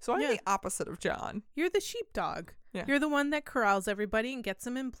than me. So I'm the opposite of John. You're the sheepdog. Yeah. You're the one that corrals everybody and gets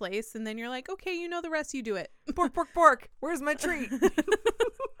them in place. And then you're like, okay, you know the rest, you do it. Pork, pork, pork. Where's my treat?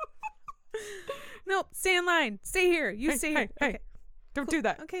 Nope, stay in line. Stay here. You stay here. Hey, okay. Don't do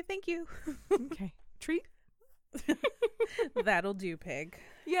that. Okay, thank you. Okay. Treat? That'll do, pig.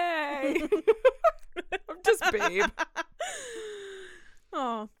 Yay. I'm just babe.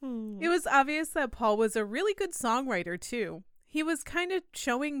 Oh, It was obvious that Paul was a really good songwriter, too. He was kind of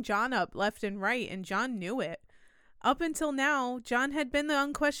showing John up left and right, and John knew it. Up until now, John had been the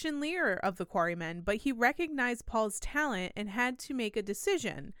unquestioned leader of the Quarrymen, but he recognized Paul's talent and had to make a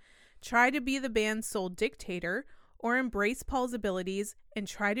decision. Try to be the band's sole dictator, or embrace Paul's abilities and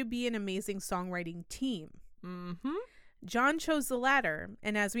try to be an amazing songwriting team. John chose the latter,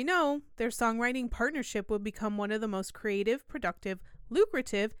 and as we know, their songwriting partnership would become one of the most creative, productive,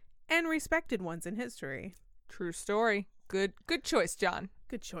 lucrative, and respected ones in history. True story. Good choice, John.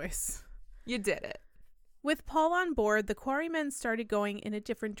 Good choice. You did it. With Paul on board, the Quarrymen started going in a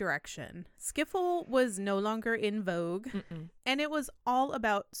different direction. Skiffle was no longer in vogue, and it was all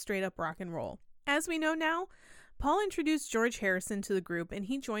about straight up rock and roll. As we know now, Paul introduced George Harrison to the group, and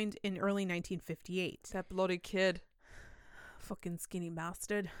he joined in early 1958. That bloody kid. Fucking skinny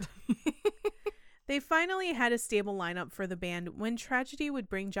bastard. They finally had a stable lineup for the band when tragedy would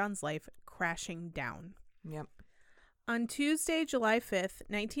bring John's life crashing down. Yep. On Tuesday, July 5th,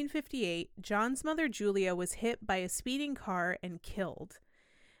 1958, John's mother Julia was hit by a speeding car and killed.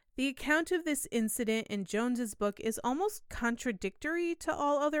 The account of this incident in Jones's book is almost contradictory to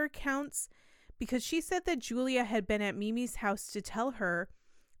all other accounts because she said that Julia had been at Mimi's house to tell her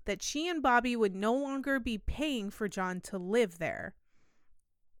that she and Bobby would no longer be paying for John to live there.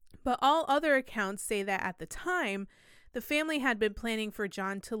 But all other accounts say that at the time, the family had been planning for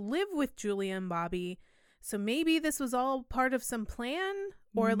John to live with Julia and Bobby. So maybe this was all part of some plan,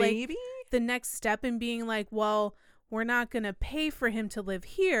 or maybe like the next step in being like, well, we're not going to pay for him to live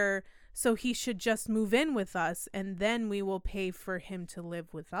here, so he should just move in with us and then we will pay for him to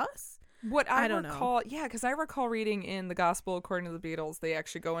live with us. What I don't recall, know. yeah, because I recall reading in the Gospel According to the Beatles, they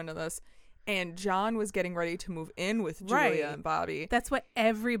actually go into this, and John was getting ready to move in with Julia and Bobby. That's what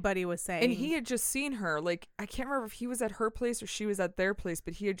everybody was saying. And he had just seen her. Like, I can't remember if he was at her place or she was at their place,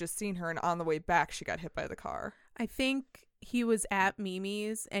 but he had just seen her, and on the way back, she got hit by the car. I think he was at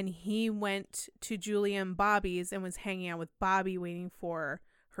Mimi's, and he went to Julia and Bobby's and was hanging out with Bobby waiting for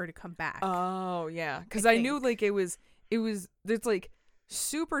her to come back. Oh, yeah. Because I knew, like, it's, like,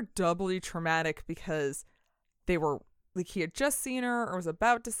 super doubly traumatic because they were... Like, he had just seen her or was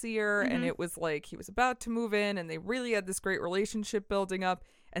about to see her, and it was like he was about to move in, and they really had this great relationship building up,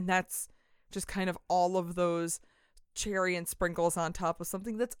 and that's just kind of all of those cherry and sprinkles on top of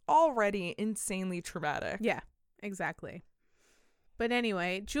something that's already insanely traumatic. Yeah, exactly. But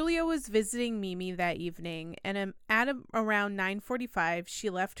anyway, Julia was visiting Mimi that evening, and at around 9:45, she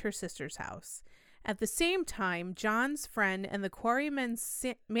left her sister's house. At the same time, John's friend and the Quarrymen's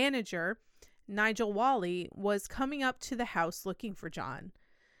manager, Nigel Wally, was coming up to the house looking for John.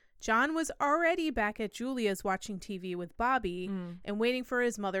 John was already back at Julia's watching TV with Bobby and waiting for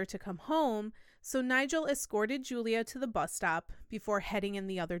his mother to come home, so Nigel escorted Julia to the bus stop before heading in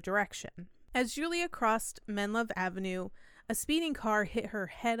the other direction. As Julia crossed Menlove Avenue, a speeding car hit her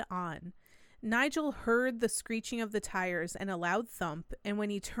head on. Nigel heard the screeching of the tires and a loud thump, and when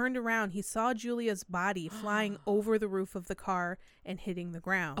he turned around, he saw Julia's body flying over the roof of the car and hitting the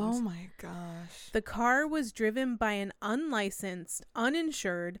ground. Oh my gosh. The car was driven by an unlicensed,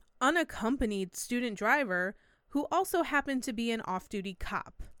 uninsured, unaccompanied student driver who also happened to be an off-duty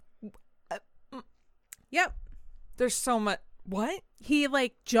cop. Yep. There's so much... What? He,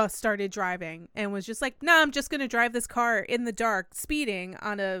 like, just started driving and was just like, nah, I'm just going to drive this car in the dark, speeding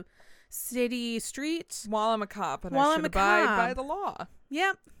on a city street. While I'm a cop and I should abide by the law.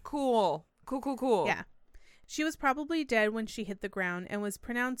 Yep. Cool. Cool. Yeah. She was probably dead when she hit the ground and was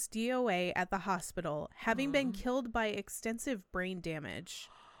pronounced DOA at the hospital, having been killed by extensive brain damage.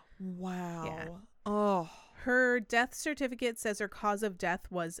 Wow. Yeah. Oh. Her death certificate says her cause of death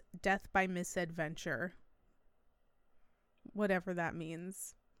was death by misadventure. Whatever that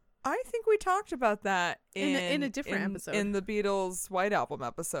means. I think we talked about that in a different episode. In the Beatles' White Album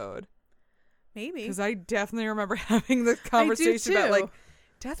episode. Maybe. Because I definitely remember having the conversation about, like,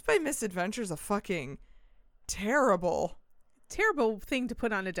 death by misadventure is a fucking terrible thing to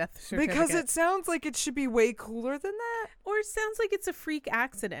put on a death certificate. Because it sounds like it should be way cooler than that. Or it sounds like it's a freak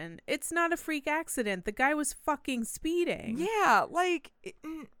accident. It's not a freak accident. The guy was fucking speeding. Yeah, like...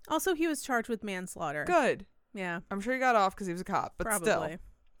 Also, he was charged with manslaughter. Good. Yeah. I'm sure he got off because he was a cop, but Probably. still.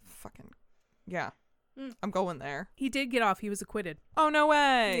 Fucking... Yeah. I'm going there. He did get off. He was acquitted. Oh, no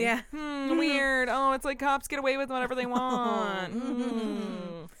way. Yeah. Weird. Oh, it's like cops get away with whatever they want.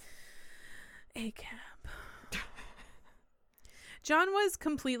 A-cab. John was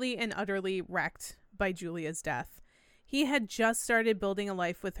completely and utterly wrecked by Julia's death. He had just started building a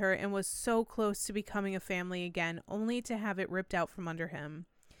life with her and was so close to becoming a family again, only to have it ripped out from under him.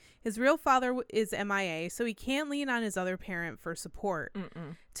 His real father is MIA, so he can't lean on his other parent for support.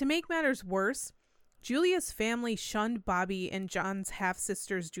 To make matters worse, Julia's family shunned Bobby and John's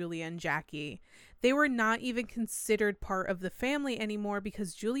half-sisters Julia and Jackie. They were not even considered part of the family anymore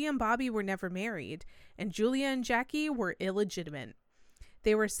because Julia and Bobby were never married, and Julia and Jackie were illegitimate.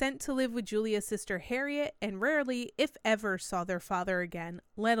 They were sent to live with Julia's sister Harriet and rarely, if ever, saw their father again,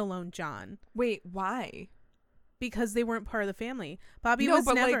 let alone John. Wait, why? Because they weren't part of the family. Bobby was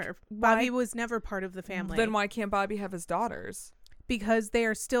never part of the family. Then why can't Bobby have his daughters? Because they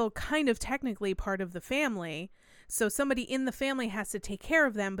are still kind of technically part of the family. So somebody in the family has to take care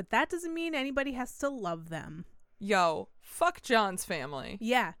of them, but that doesn't mean anybody has to love them. Yo, fuck John's family.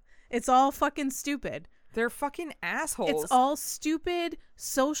 Yeah, it's all fucking stupid. They're fucking assholes. It's all stupid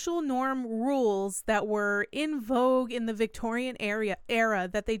social norm rules that were in vogue in the Victorian era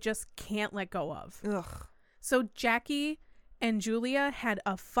that they just can't let go of. Ugh. So Jackie and Julia had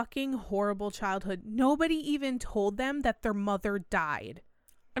a fucking horrible childhood. Nobody even told them that their mother died.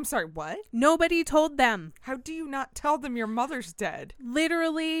 I'm sorry, what? Nobody told them. How do you not tell them your mother's dead?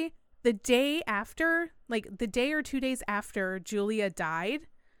 Literally the day after, like the day or 2 days after Julia died,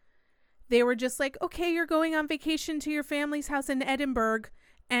 they were just like, okay, you're going on vacation to your family's house in Edinburgh,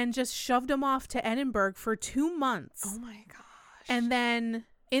 and just shoved them off to Edinburgh for 2 months. Oh my gosh. And then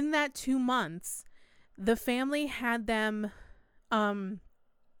in that 2 months, the family had them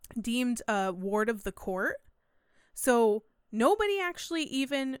deemed a ward of the court. So nobody actually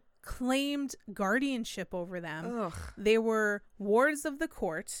even claimed guardianship over them. Ugh. They were wards of the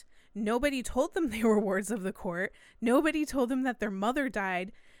court. Nobody told them they were wards of the court. Nobody told them that their mother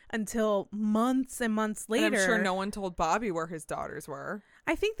died. until months and months later. And I'm sure no one told Bobby where his daughters were.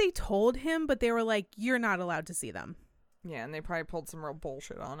 I think they told him, but they were like, you're not allowed to see them. Yeah, and they probably pulled some real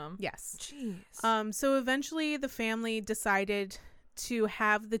bullshit on him. Yes. Jeez. So eventually the family decided to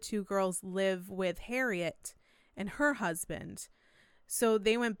have the two girls live with Harriet and her husband. So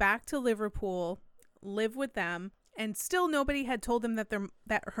they went back to Liverpool, live with them, and still nobody had told them that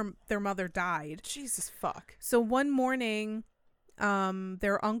their mother died. Jesus fuck. So one morning,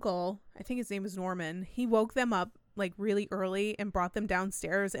 their uncle, I think his name was Norman, he woke them up like really early and brought them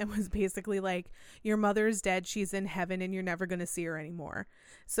downstairs and was basically like, your mother's dead, she's in heaven, and you're never going to see her anymore.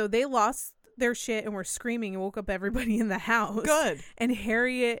 So they lost their shit and were screaming and woke up everybody in the house. Good. And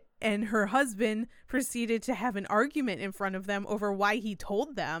Harriet and her husband proceeded to have an argument in front of them over why he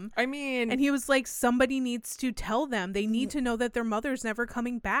told them. I mean, and he was like, somebody needs to tell them. They need to know that their mother's never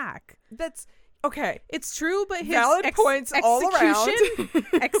coming back. that's okay. It's true, but his valid points all around.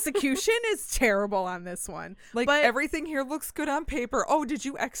 Execution is terrible on this one. Like, but everything here looks good on paper. Oh, did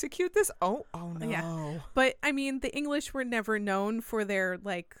you execute this? Oh no. Yeah. But I mean, the English were never known for their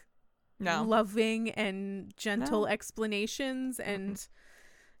like loving and gentle explanations and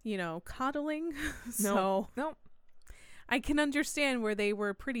coddling. So no. I can understand where they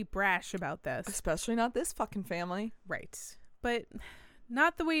were pretty brash about this. Especially not this fucking family. Right. But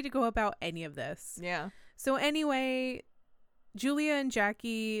not the way to go about any of this. Yeah. So anyway, Julia and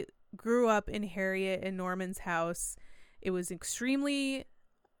Jackie grew up in Harriet and Norman's house. It was extremely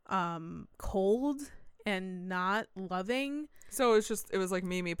cold and not loving. So it was like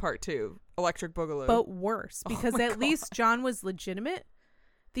Mimi Part 2, Electric Boogaloo. But worse, because at God. least John was legitimate.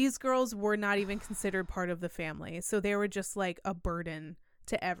 These girls were not even considered part of the family. So they were just like a burden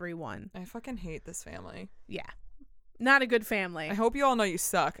to everyone. I fucking hate this family. Yeah. Not a good family. I hope you all know you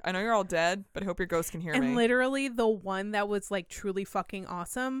suck. I know you're all dead, but I hope your ghost can hear me. And literally the one that was like truly fucking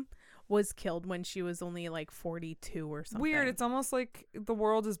awesome was killed when she was only like 42 or something. Weird. It's almost like the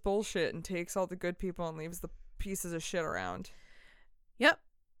world is bullshit and takes all the good people and leaves the pieces of shit around. Yep.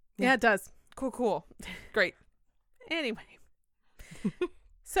 Yeah, it does. Cool. Great. Anyway.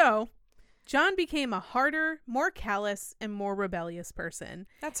 So, John became a harder, more callous, and more rebellious person.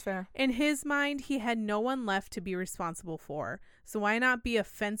 That's fair. In his mind, he had no one left to be responsible for. So why not be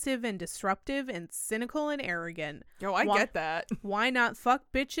offensive and disruptive and cynical and arrogant? Yo, I get that. Why not fuck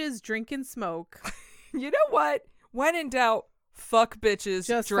bitches, drink, and smoke? You know what? When in doubt, fuck bitches,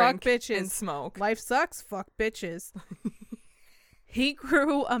 Just drink, fuck bitches. and smoke. Life sucks, fuck bitches. He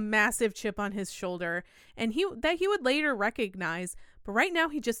grew a massive chip on his shoulder, and he would later recognize, but right now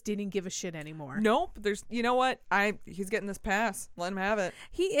he just didn't give a shit anymore. Nope. You know what? He's getting this pass. Let him have it.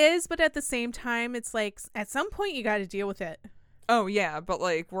 He is, but at the same time, it's like at some point you got to deal with it. Oh yeah, but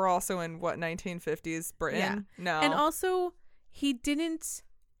like we're also in what 1950s Britain. Yeah. No. And also, he didn't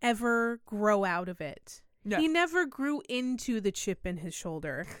ever grow out of it. No. He never grew into the chip in his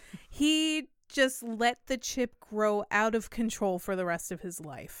shoulder. He just let the chip grow out of control for the rest of his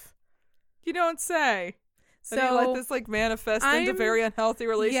life. You don't say. So and he let this like manifest into very unhealthy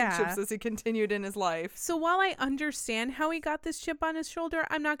relationships as he continued in his life. So while I understand how he got this chip on his shoulder,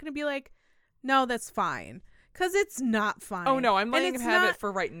 I'm not going to be like, no, that's fine. Because it's not fine. Oh no, I'm letting him have it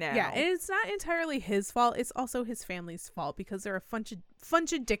for right now. Yeah, and it's not entirely his fault. It's also his family's fault because they're a bunch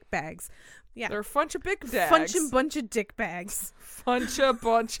of dick bags. Yeah, they're a bunch of big bags. Bunch of dick bags. bunch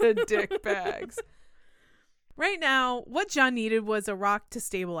of dick bags. Right now, what John needed was a rock to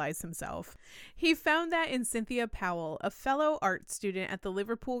stabilize himself. He found that in Cynthia Powell, a fellow art student at the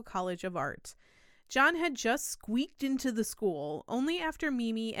Liverpool College of Art. John had just squeaked into the school, only after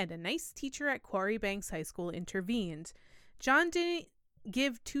Mimi and a nice teacher at Quarry Banks High School intervened. John didn't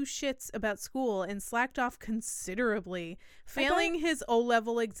give two shits about school and slacked off considerably, failing his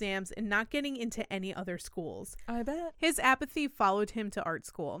O-level exams and not getting into any other schools. I bet. His apathy followed him to art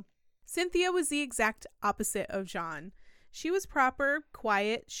school. Cynthia was the exact opposite of John. She was proper,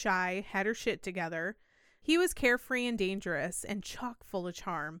 quiet, shy, had her shit together. He was carefree and dangerous and chock full of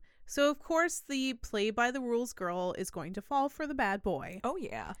charm. So, of course, the play-by-the-rules girl is going to fall for the bad boy. Oh,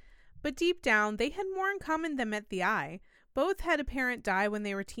 yeah. But deep down, they had more in common than met the eye. Both had a parent die when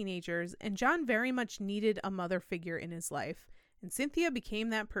they were teenagers, and John very much needed a mother figure in his life. And Cynthia became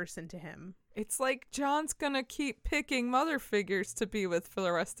that person to him. It's like John's gonna keep picking mother figures to be with for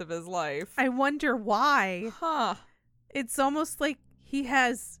the rest of his life. I wonder why. Huh. It's almost like he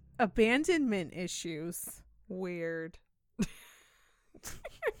has abandonment issues. Weird.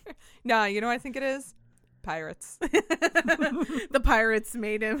 Nah, you know what I think it is? Pirates. The pirates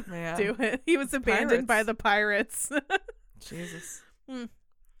made him do it. He was abandoned by the pirates. Jesus.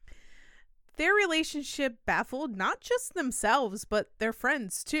 Their relationship baffled not just themselves, but their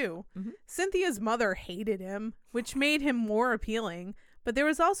friends too. Mm-hmm. Cynthia's mother hated him, which made him more appealing, but there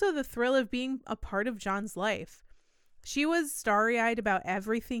was also the thrill of being a part of John's life. She was starry-eyed about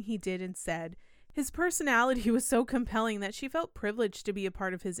everything he did and said. His personality was so compelling that she felt privileged to be a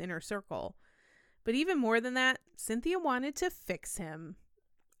part of his inner circle. But even more than that, Cynthia wanted to fix him.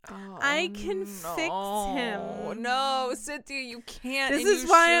 Oh, I can fix him. No, Cynthia, you can't. This is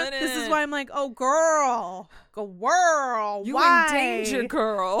why I'm like, oh girl, You why? in danger,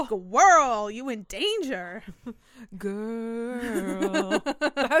 girl. Girl, you in danger. Girl.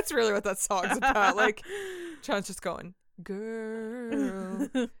 That's really what that song's about. Like, John's just going, girl.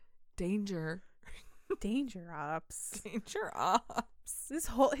 Danger. Danger Ops. Danger Ops.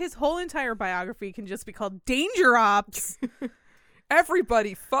 His whole entire biography can just be called Danger Ops.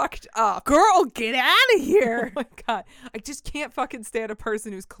 Everybody fucked up. Girl, get out of here. Oh my God. I just can't fucking stand a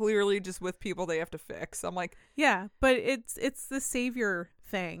person who's clearly just with people they have to fix. I'm like, yeah, but it's the savior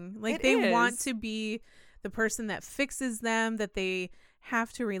thing. Like, they want to be the person that fixes them, that they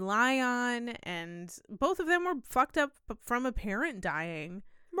have to rely on, and both of them were fucked up from a parent dying.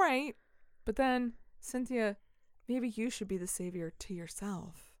 right. But then, Cynthia, maybe you should be the savior to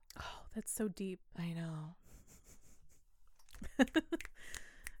yourself. Oh, that's so deep. I know.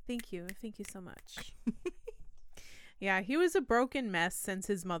 Thank you so much. Yeah, he was a broken mess since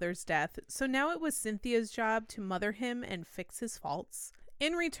his mother's death, so now it was Cynthia's job to mother him and fix his faults.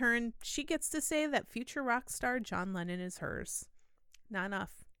 In return, she gets to say that future rock star John Lennon is hers. Not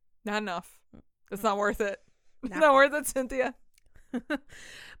enough. It's not worth it. It's not worth it, Cynthia.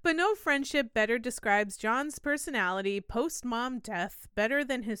 But no friendship better describes John's personality post-mom death better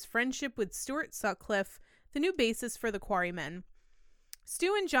than his friendship with Stuart Sutcliffe, the new bassist for the Quarrymen.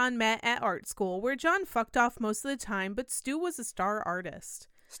 Stu and John met at art school, where John fucked off most of the time, but Stu was a star artist.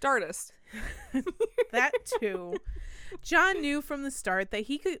 Startist. That too. John knew from the start that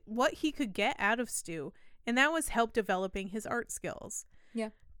what he could get out of Stu, and that was help developing his art skills. Yeah.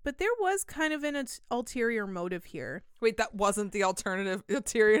 But there was kind of an ulterior motive here. Wait, that wasn't the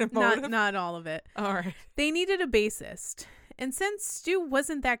ulterior motive? Not all of it. All right. They needed a bassist. And since Stu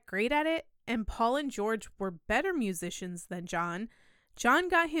wasn't that great at it, and Paul and George were better musicians than John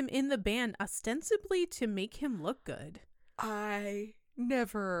got him in the band ostensibly to make him look good. I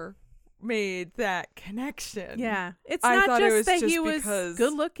never made that connection. Yeah. It's not just that he was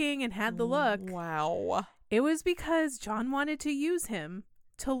good looking and had the look. Wow. It was because John wanted to use him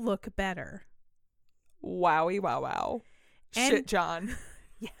to look better. Wowie wow. And shit, John.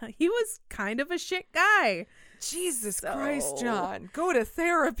 Yeah, he was kind of a shit guy. Jesus Christ, John. Go to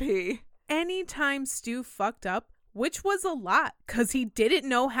therapy. Anytime Stu fucked up, which was a lot because he didn't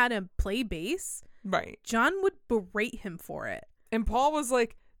know how to play bass, right? John would berate him for it. And Paul was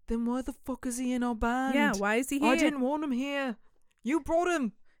like, then why the fuck is he in our band? Yeah, why is he here? I didn't want him here. You brought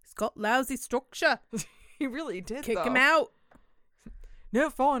him. He's got lousy structure. He really did, Kick him out. No,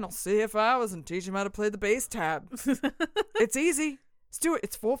 fine. I'll see you for hours and teach him how to play the bass tab. It's easy. Stuart,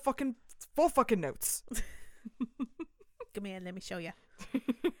 it's four fucking notes. Come here, let me show you.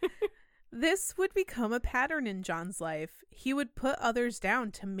 This would become a pattern in John's life. He would put others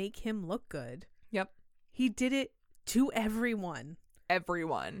down to make him look good. Yep. He did it to everyone.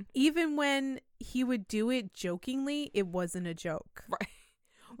 Even when he would do it jokingly, it wasn't a joke. Right.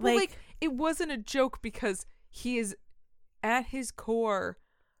 Well, like it wasn't a joke because he is at his core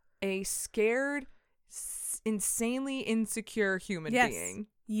a scared, insanely insecure human being.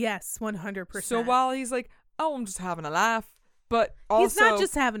 Yes, 100%. So while he's like, oh, I'm just having a laugh, but also he's not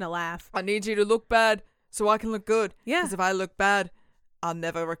just having a laugh. I need you to look bad so I can look good. Yeah. Because if I look bad, I'll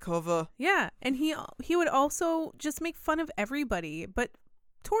never recover. Yeah. And he would also just make fun of everybody. But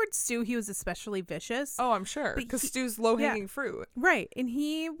towards Stu, he was especially vicious. Oh, I'm sure. Because Stu's low-hanging fruit. Right. And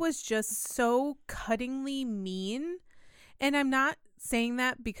he was just so cuttingly mean. And I'm not saying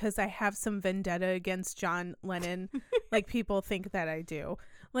that because I have some vendetta against John Lennon, like people think that I do.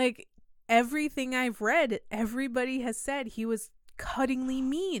 Like, everything I've read, everybody has said he was cuttingly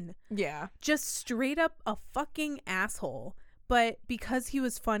mean. Yeah. Just straight up a fucking asshole. But because he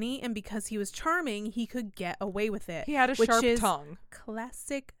was funny and because he was charming, he could get away with it. He had a sharp tongue.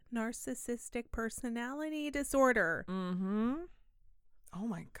 Classic narcissistic personality disorder. Mm-hmm. Oh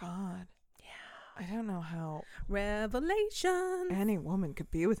my God. I don't know how revelation any woman could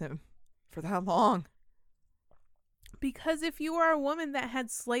be with him for that long. Because if you are a woman that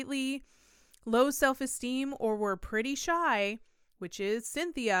had slightly low self-esteem or were pretty shy, which is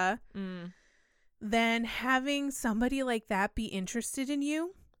Cynthia, then having somebody like that be interested in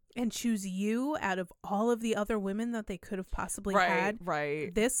you and choose you out of all of the other women that they could have possibly had.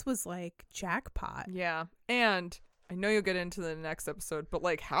 Right. This was like jackpot. Yeah. And I know you'll get into the next episode, but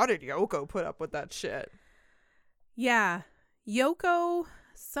like, how did Yoko put up with that shit? Yeah. Yoko,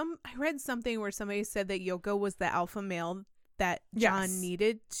 I read something where somebody said that Yoko was the alpha male that John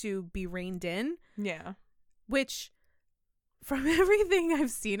needed to be reined in. Yeah. Which, from everything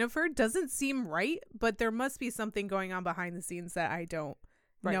I've seen of her, doesn't seem right, but there must be something going on behind the scenes that I don't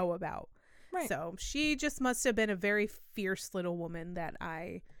know about. Right. So she just must have been a very fierce little woman that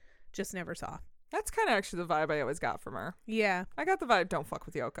I just never saw. That's kind of actually the vibe I always got from her. Yeah. I got the vibe, don't fuck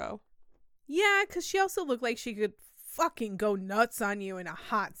with Yoko. Yeah, because she also looked like she could fucking go nuts on you in a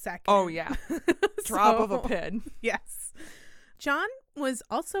hot second. Oh, yeah. Drop of a pin. Yes. John was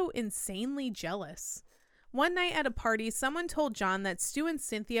also insanely jealous. One night at a party, someone told John that Stu and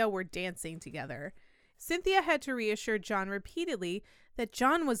Cynthia were dancing together. Cynthia had to reassure John repeatedly that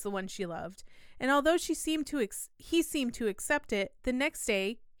John was the one she loved, and although he seemed to accept it, the next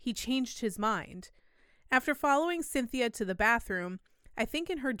day he changed his mind. After following Cynthia to the bathroom, I think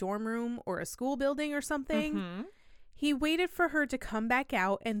in her dorm room or a school building or something, he waited for her to come back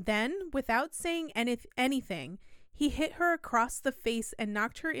out, and then, without saying anything, he hit her across the face and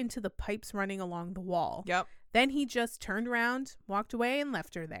knocked her into the pipes running along the wall. Yep. Then he just turned around, walked away, and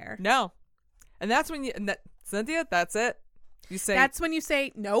left her there. No. And that's when Cynthia, that's it. That's when you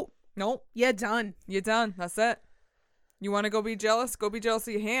say, nope. Nope. You're done. You're done. That's it. You want to go be jealous? Go be jealous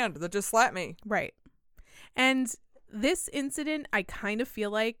of your hand. They'll just slap me. Right. And this incident, I kind of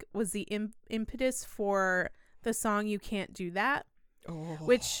feel like, was the impetus for the song You Can't Do That,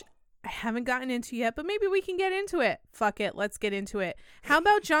 which I haven't gotten into yet, but maybe we can get into it. Fuck it. Let's get into it. How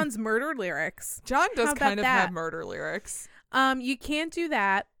about John's murder lyrics? John does kind of have murder lyrics. You Can't Do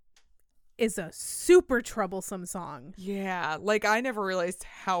That is a super troublesome song. Yeah, like I never realized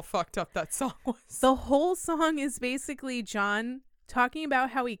how fucked up that song was. The whole song is basically John talking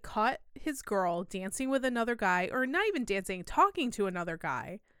about how he caught his girl dancing with another guy, or not even dancing, talking to another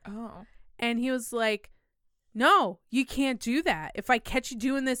guy. Oh. And he was like, no, you can't do that. If I catch you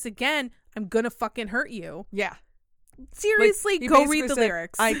doing this again, I'm gonna fucking hurt you. Yeah. Seriously, like, go read the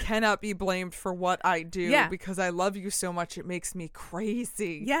lyrics. I cannot be blamed for what I do because I love you so much it makes me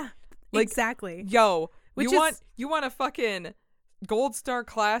crazy. Yeah. Like, exactly. Yo, you want a fucking gold star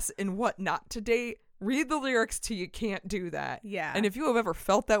class in what not to date? Read the lyrics to You Can't Do That. Yeah. And if you have ever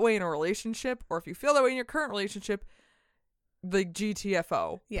felt that way in a relationship, or if you feel that way in your current relationship, the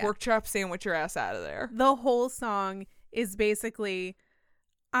GTFO. Yeah. Pork chop sandwich your ass out of there. The whole song is basically,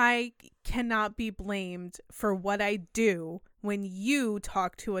 I cannot be blamed for what I do when you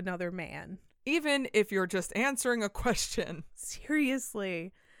talk to another man. Even if you're just answering a question.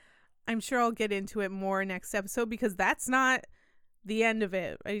 Seriously. I'm sure I'll get into it more next episode because that's not the end of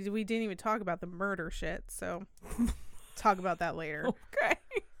it. We didn't even talk about the murder shit, so talk about that later.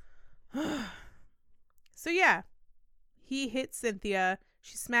 Okay. So yeah, he hit Cynthia.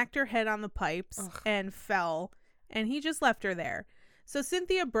 She smacked her head on the pipes and fell, and he just left her there. So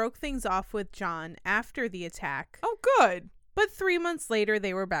Cynthia broke things off with John after the attack. Oh, good. But 3 months later,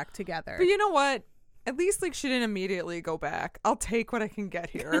 they were back together. But you know what? At least like she didn't immediately go back. I'll take what I can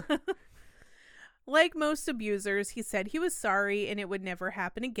get here. Like most abusers, he said he was sorry and it would never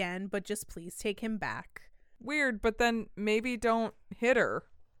happen again, but just please take him back. Weird, but then maybe don't hit her.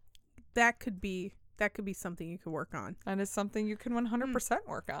 That could be something you could work on. And it's something you can 100%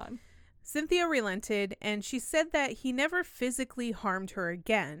 work on. Cynthia relented, and she said that he never physically harmed her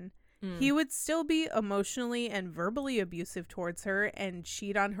again. He would still be emotionally and verbally abusive towards her and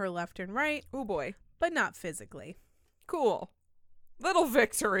cheat on her left and right. Oh boy. But not physically. Cool. Little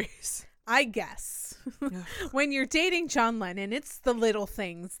victories. I guess. When you're dating John Lennon, it's the little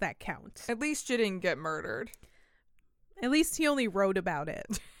things that count. At least you didn't get murdered. At least he only wrote about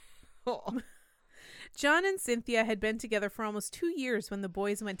it. Oh. John and Cynthia had been together for almost 2 years when the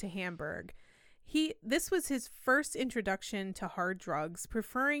boys went to Hamburg. This was his first introduction to hard drugs,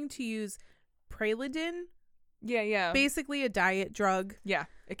 preferring to use Preludin. Yeah. Basically a diet drug. Yeah.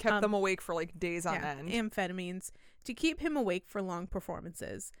 It kept them awake for like days on end. Amphetamines to keep him awake for long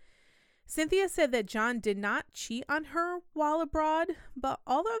performances. Cynthia said that John did not cheat on her while abroad, but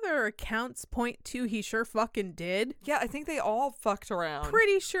all other accounts point to he sure fucking did. Yeah, I think they all fucked around.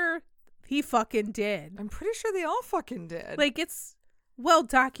 Pretty sure he fucking did. I'm pretty sure they all fucking did. Like, it's well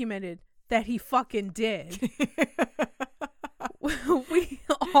documented that he fucking did. We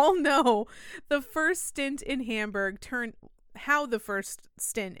all know the first stint in Hamburg turned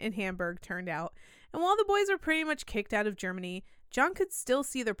out. And while the boys were pretty much kicked out of Germany, John could still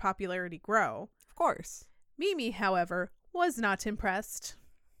see their popularity grow. Of course. Mimi, however, was not impressed.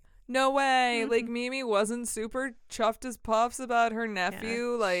 No way. Like, Mimi wasn't super chuffed as puffs about her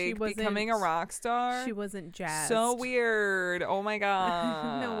nephew, becoming a rock star. She wasn't jazzed. So weird. Oh my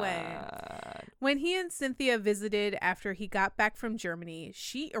God. No way. When he and Cynthia visited after he got back from Germany,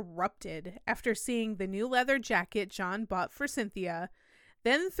 she erupted after seeing the new leather jacket John bought for Cynthia,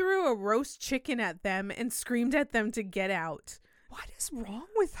 then threw a roast chicken at them and screamed at them to get out. What is wrong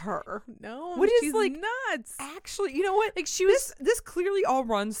with her? No, what she's is like nuts. Actually, you know what? Like she was. This clearly all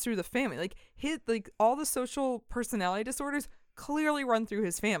runs through the family. Like all the social personality disorders clearly run through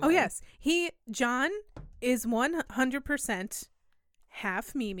his family. Oh yes, John is 100%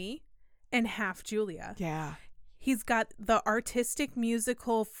 half Mimi and half Julia. Yeah. He's got the artistic,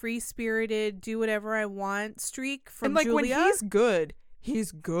 musical, free-spirited, do whatever I want streak from Julia. And when he's good,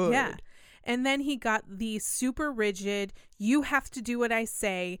 he's good. Yeah. And then he got the super rigid, you have to do what I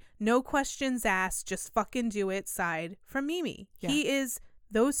say, no questions asked, just fucking do it side from Mimi. Yeah. He is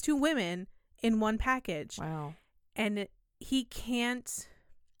those two women in one package. Wow. And he can't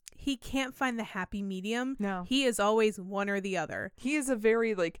find the happy medium. No. He is always one or the other. He is a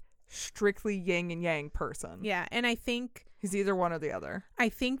very strictly yin and yang person. Yeah, and I think he's either one or the other. I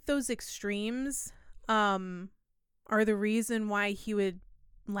think those extremes are the reason why he would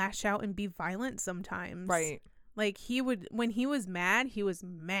lash out and be violent sometimes. Right. Like when he was mad, he was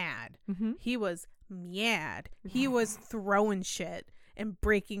mad. Mm-hmm. He was mad. He was throwing shit and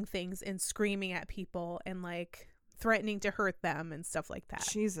breaking things and screaming at people and threatening to hurt them and stuff like that.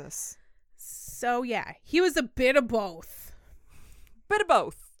 Jesus. So yeah, he was a bit of both. Bit of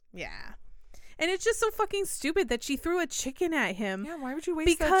both. Yeah. And it's just so fucking stupid that she threw a chicken at him. Yeah, why would you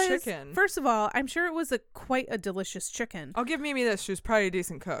waste that chicken? First of all, I'm sure it was quite a delicious chicken. I'll give Mimi this. She was probably a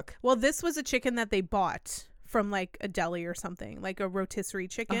decent cook. Well, this was a chicken that they bought from a deli or something, like a rotisserie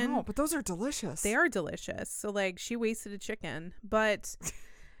chicken. Oh, but those are delicious. They are delicious. So she wasted a chicken. But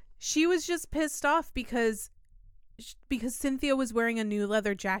she was just pissed off because Cynthia was wearing a new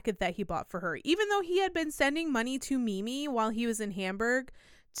leather jacket that he bought for her. Even though he had been sending money to Mimi while he was in Hamburg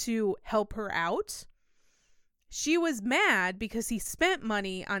to help her out, she was mad because he spent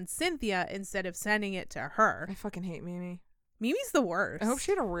money on Cynthia instead of sending it to her. I fucking hate Mimi. Mimi's the worst. I hope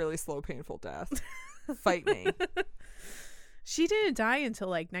she had a really slow, painful death. Fight me. She didn't die until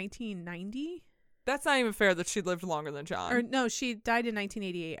 1990. That's not even fair that she lived longer than John. Or no, she died in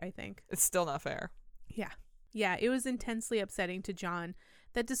 1988, I think. It's still not fair. Yeah. Yeah, it was intensely upsetting to John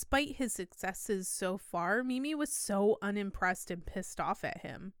that despite his successes so far, Mimi was so unimpressed and pissed off at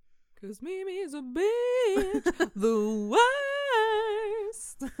him. 'Cause Mimi's a bitch. The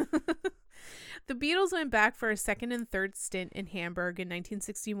worst. The Beatles went back for a second and third stint in Hamburg in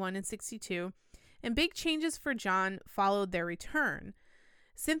 1961 and 62, and big changes for John followed their return.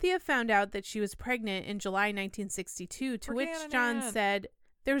 Cynthia found out that she was pregnant in July 1962, to which John said,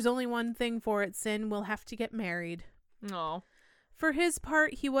 "There's only one thing for it, Sin. We'll have to get married." No. For his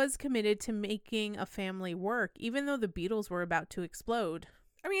part, he was committed to making a family work, even though the Beatles were about to explode.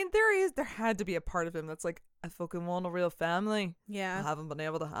 I mean, there had to be a part of him that's like, I fucking want a real family. Yeah. I haven't been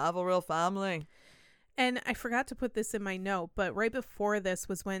able to have a real family. And I forgot to put this in my note, but right before this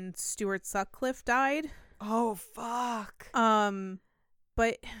was when Stuart Sutcliffe died. Oh, fuck.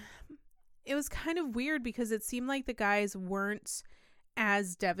 But it was kind of weird because it seemed like the guys weren't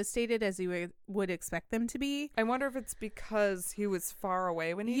as devastated as you would expect them to be. I wonder if it's because he was far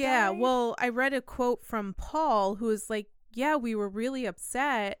away when he died. Yeah, well, I read a quote from Paul who was like, yeah, we were really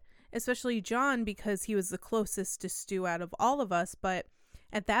upset, especially John, because he was the closest to Stu out of all of us. But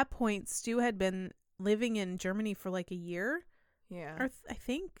at that point, Stu had been living in Germany for like a year. Yeah. Or I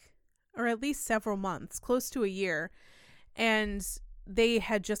think, or at least several months, close to a year. And they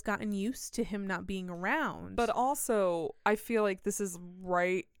had just gotten used to him not being around. But also, I feel like this is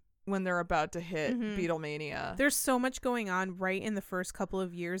right when they're about to hit Beatlemania. There's so much going on right in the first couple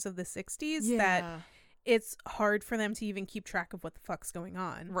of years of the 60s that it's hard for them to even keep track of what the fuck's going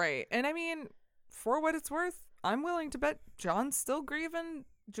on. Right. And I mean, for what it's worth, I'm willing to bet John's still grieving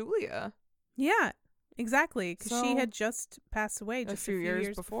Julia. Yeah, exactly. Because she had just passed away just a few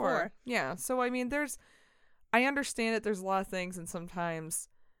years before. Yeah. So, I mean, I understand it. There's a lot of things, and sometimes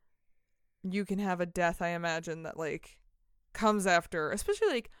you can have a death, I imagine, that comes after,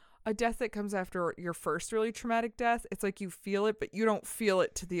 especially a death that comes after your first really traumatic death. It's like you feel it, but you don't feel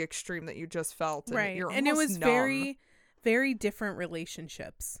it to the extreme that you just felt. And right. You're and it was numb. very, very different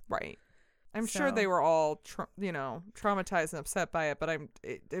relationships. Right. I'm sure they were all, traumatized and upset by it, but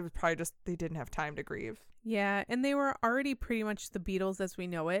it was probably just they didn't have time to grieve. Yeah. And they were already pretty much the Beatles as we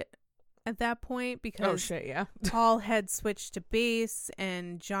know it at that point, because Paul had switched to bass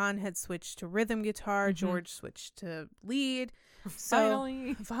and John had switched to rhythm guitar. George switched to lead.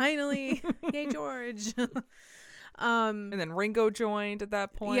 So finally, yay George. And then Ringo joined at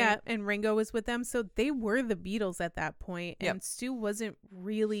that point. Yeah, and Ringo was with them, so they were the Beatles at that point, and Yep. Stu wasn't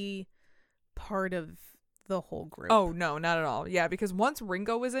really part of the whole group. Oh no, not at all. Yeah, because once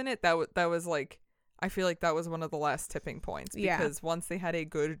Ringo was in it, that was like, I feel like that was one of the last tipping points. Because once they had a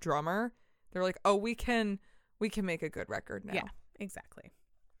good drummer, they're like, oh, we can make a good record now. Yeah, exactly.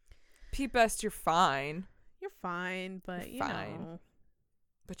 Pete Best, you're fine. You're fine, but You're fine.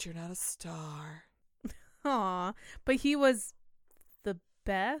 But you're not a star. Aw, but he was the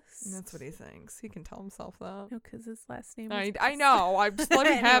best. That's what he thinks. He can tell himself that. No, because his last name was I know. I'm just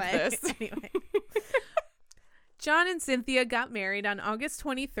letting him have this. Anyway. John and Cynthia got married on August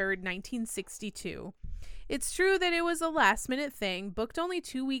 23rd, 1962. It's true that it was a last-minute thing, booked only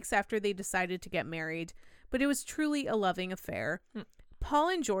 2 weeks after they decided to get married, but it was truly a loving affair. Paul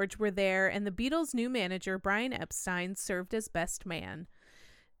and George were there, and the Beatles' new manager, Brian Epstein, served as best man.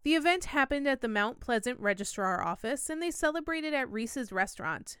 The event happened at the Mount Pleasant Registrar Office, and they celebrated at Reese's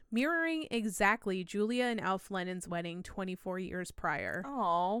restaurant, mirroring exactly Julia and Alf Lennon's wedding 24 years prior.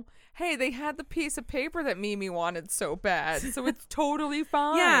 Oh, hey, they had the piece of paper that Mimi wanted so bad, so it's totally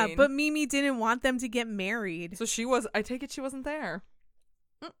fine. Yeah, but Mimi didn't want them to get married. So I take it she wasn't there.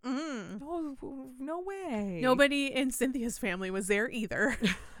 Oh, no way. Nobody in Cynthia's family was there either.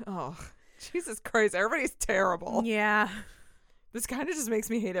 Oh, Jesus Christ, everybody's terrible. Yeah. This kind of just makes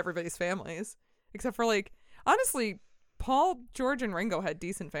me hate everybody's families. Except for, like, honestly, Paul, George, and Ringo had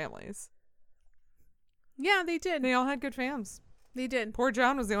decent families. Yeah, they did. They all had good fams. They did. Poor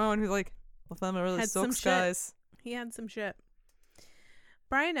John was the only one who, like, well, them are really Had some sucks, shit. guys. He had some shit.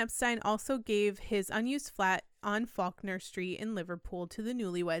 Brian Epstein also gave his unused flat on Faulkner Street in Liverpool to the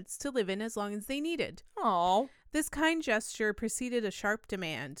newlyweds to live in as long as they needed. Oh. This kind gesture preceded a sharp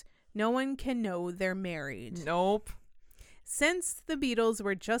demand. No one can know they're married. Nope. Since the Beatles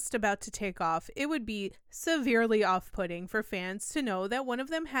were just about to take off, it would be severely off-putting for fans to know that one of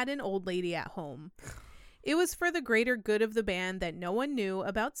them had an old lady at home. It was for the greater good of the band that no one knew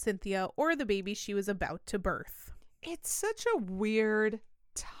about Cynthia or the baby she was about to birth. It's such a weird,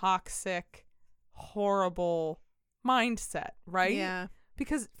 toxic, horrible mindset, right? Yeah.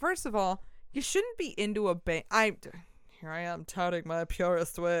 Because, first of all, you shouldn't be into a band. Here I am touting my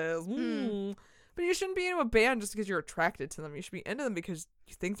purest ways. But you shouldn't be into a band just because you're attracted to them. You should be into them because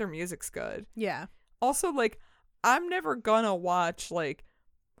you think their music's good. Yeah. Also, like, I'm never gonna watch, like,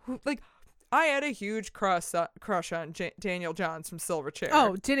 I had a huge crush on Daniel Johns from Silverchair.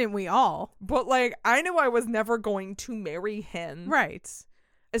 Oh, didn't we all? But, like, I knew I was never going to marry him. Right.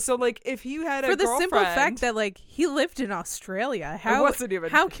 So, like, if you had a For the girlfriend, simple fact that, like, he lived in Australia.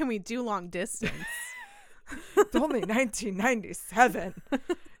 How can we do long distance? It's only 1997.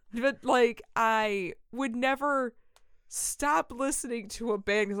 But, like, I would never stop listening to a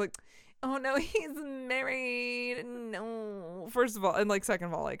band. Cause, like, oh, no, he's married. No. First of all, and, like, second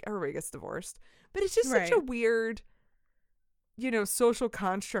of all, like, everybody gets divorced. But it's just such a weird, social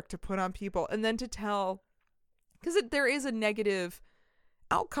construct to put on people. And then to tell, because there is a negative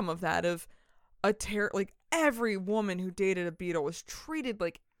outcome of that, of like, every woman who dated a Beatle was treated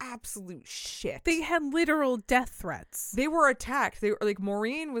like absolute shit. They had literal death threats. They were attacked. They were like,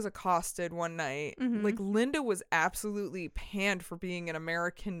 Maureen was accosted one night. Mm-hmm. Like, Linda was absolutely panned for being an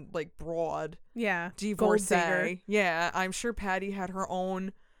American, like, broad. Yeah. Divorcee. Yeah. I'm sure Patty had her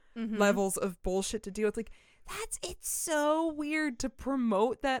own levels of bullshit to deal with. Like, it's so weird to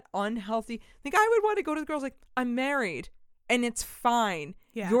promote that unhealthy. Like, I would want to go to the girls like, I'm married and it's fine.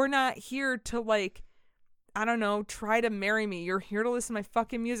 Yeah. You're not here to, like, I don't know, try to marry me. You're here to listen to my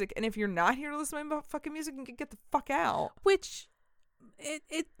fucking music. And if you're not here to listen to my fucking music, you can get the fuck out. Which,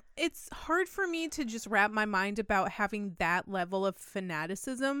 it's hard for me to just wrap my mind about having that level of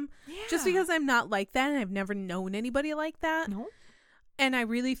fanaticism. Yeah. Just because I'm not like that and I've never known anybody like that. No. And I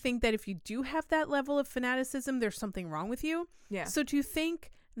really think that if you do have that level of fanaticism, there's something wrong with you. Yeah. So to think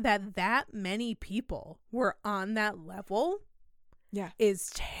that many people were on that level... Yeah. is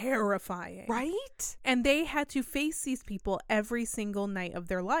terrifying. Right? And they had to face these people every single night of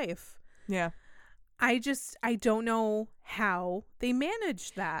their life. Yeah. I don't know how they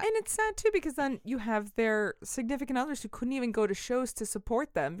managed that. And it's sad, too, because then you have their significant others who couldn't even go to shows to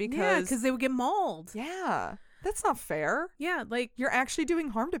support them because they would get mauled. Yeah. That's not fair. Yeah, like... You're actually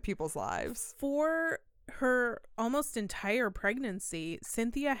doing harm to people's lives. For her almost entire pregnancy,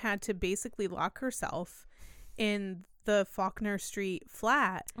 Cynthia had to basically lock herself in the Faulkner Street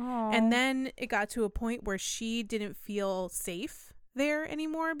flat. Aww. And then it got to a point where she didn't feel safe there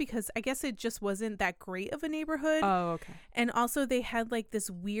anymore because I guess it just wasn't that great of a neighborhood. Oh, okay. And also they had like this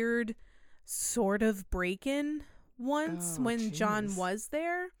weird sort of break-in once when John was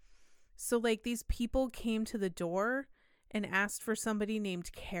there. So, like, these people came to the door and asked for somebody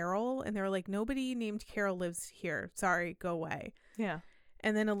named Carol. And they were like, nobody named Carol lives here. Sorry, go away. Yeah.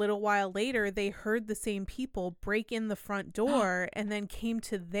 And then a little while later, they heard the same people break in the front door and then came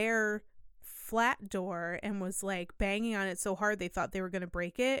to their flat door and was like banging on it so hard they thought they were going to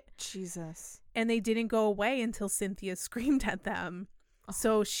break it. Jesus. And they didn't go away until Cynthia screamed at them.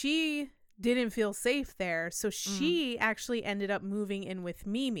 So she didn't feel safe there. So she actually ended up moving in with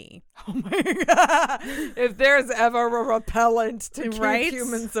Mimi. Oh my God. If there's ever a repellent to keep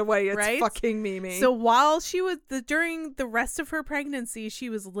humans away, it's fucking Mimi. So while she was, during the rest of her pregnancy, she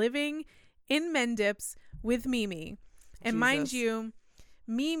was living in Mendips with Mimi. And mind you,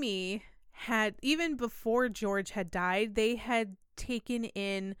 Mimi had, even before George had died, they had taken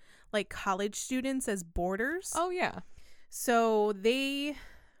in like college students as boarders. Oh, yeah. So they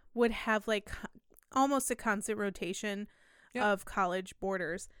would have like almost a constant rotation of college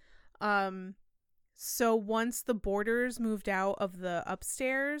boarders. So once the boarders moved out of the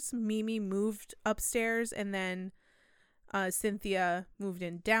upstairs, Mimi moved upstairs, and then Cynthia moved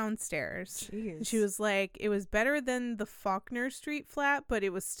in downstairs. Jeez. She was like, it was better than the Faulkner Street flat, but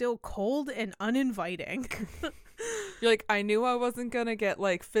it was still cold and uninviting. You're like, I knew I wasn't gonna get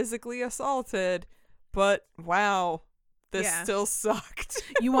like physically assaulted, but wow, this still sucked.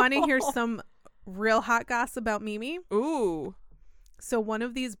 You want to hear some real hot gossip about Mimi? Ooh. So one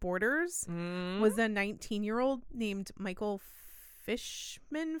of these boarders was a 19-year-old named Michael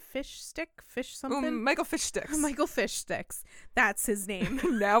Michael Fishsticks. Michael Fishsticks. That's his name.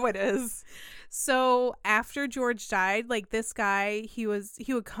 Now it is. So after George died, like this guy, he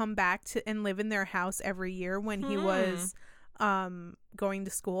would come back to and live in their house every year when he was going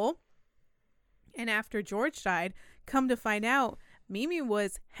to school. And after George died, come to find out, Mimi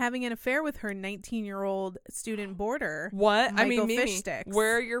was having an affair with her 19-year-old student boarder. What? Michael Mimi, Fishsticks.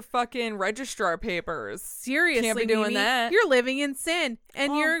 where are your fucking registrar papers? Seriously, can't be doing Mimi, that. You're living in sin,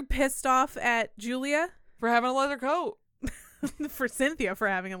 and you're pissed off at Julia for having a leather coat. for Cynthia for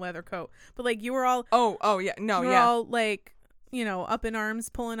having a leather coat. But like you were all all like, you know, up in arms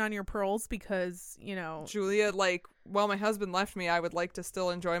pulling on your pearls because, you know, Julia, like, well, my husband left me, I would like to still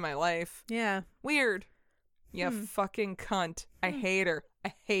enjoy my life. Yeah. Weird. You fucking cunt. I hate her.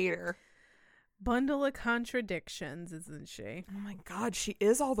 I hate her. Bundle of contradictions, isn't she? Oh my God, she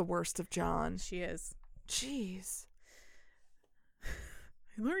is all the worst of John. She is. Jeez.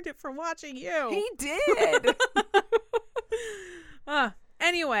 I learned it from watching you. He did.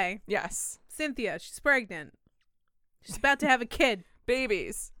 Anyway. Yes. Cynthia, she's pregnant. She's about to have a kid.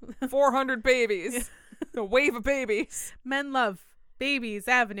 Babies. 400 babies. A wave of babies. Men love babies,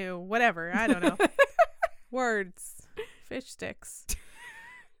 avenue, whatever. I don't know. Words. Fish sticks.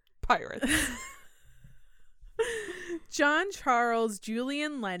 Pirates. John Charles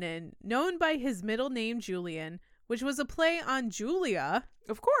Julian Lennon, known by his middle name Julian, which was a play on Julia,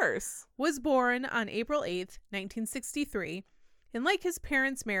 of course, was born on April 8th, 1963, and like his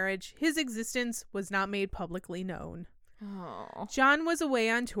parents' marriage, his existence was not made publicly known. Oh. John was away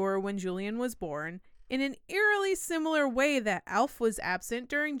on tour when Julian was born, in an eerily similar way that Alf was absent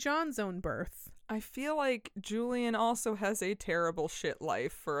during John's own birth. I feel like Julian also has a terrible shit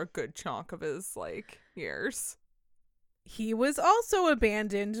life for a good chunk of his, like, years. He was also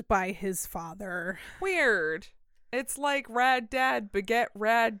abandoned by his father. Weird. It's like rad dad beget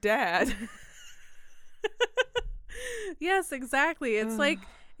rad dad. Yes, exactly. It's like,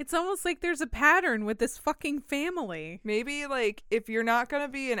 it's almost like there's a pattern with this fucking family. Maybe, like, if you're not gonna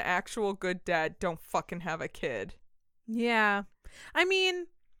be an actual good dad, don't fucking have a kid. Yeah. I mean,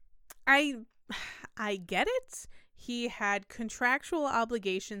 I get it. He had contractual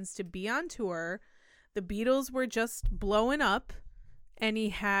obligations to be on tour. The Beatles were just blowing up and he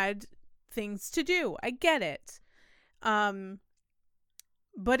had things to do. I get it.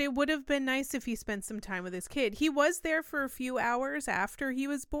 But it would have been nice if he spent some time with his kid. He was there for a few hours after he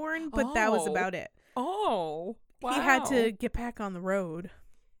was born, but that was about it. Oh, wow. He had to get back on the road.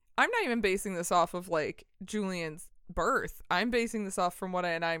 I'm not even basing this off of, like, Julian's birth. I'm basing this off from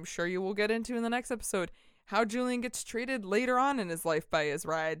and I'm sure you will get into in the next episode, how Julian gets treated later on in his life by his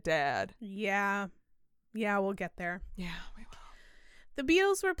rad dad. Yeah, we'll get there. Yeah, we will. The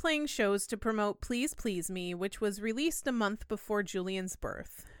Beatles were playing shows to promote Please Please Me, which was released a month before Julian's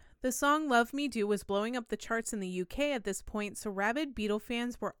birth. The song Love Me Do was blowing up the charts in the UK at this point, so rabid Beatle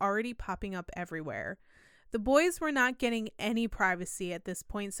fans were already popping up everywhere. The boys were not getting any privacy at this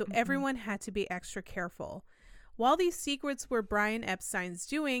point, so everyone had to be extra careful. While these secrets were Brian Epstein's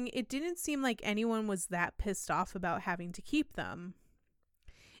doing, it didn't seem like anyone was that pissed off about having to keep them.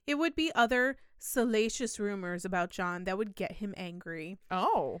 It would be other salacious rumors about John that would get him angry.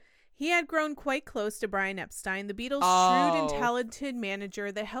 Oh. He had grown quite close to Brian Epstein, the Beatles' shrewd and talented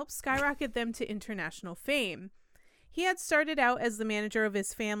manager that helped skyrocket them to international fame. He had started out as the manager of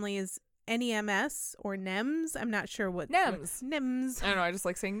his family's NEMS or NEMS. I'm not sure what. NEMS. I don't know. I just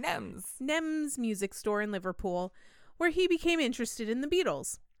like saying NEMS. NEMS music store in Liverpool, where he became interested in the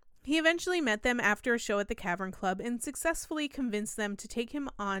Beatles. He eventually met them after a show at the Cavern Club and successfully convinced them to take him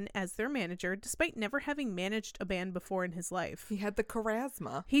on as their manager, despite never having managed a band before in his life. He had the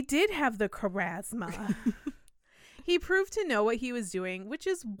charisma. He did have the charisma. He proved to know what he was doing, which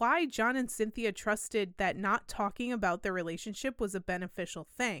is why John and Cynthia trusted that not talking about their relationship was a beneficial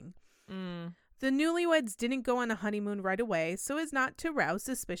thing. The newlyweds didn't go on a honeymoon right away, so as not to rouse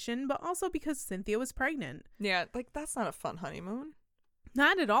suspicion, but also because Cynthia was pregnant. Yeah, like that's not a fun honeymoon.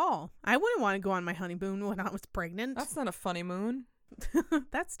 Not at all. I wouldn't want to go on my honeymoon when I was pregnant. That's not a funny moon.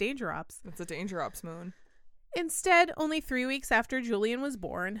 That's Danger Ops. That's a Danger Ops moon. Instead, only 3 weeks after Julian was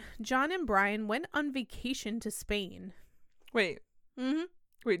born, John and Brian went on vacation to Spain. Wait. Mm-hmm.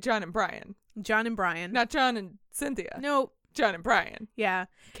 Wait, John and Brian. John and Brian. Not John and Cynthia. No. John and Brian. Yeah.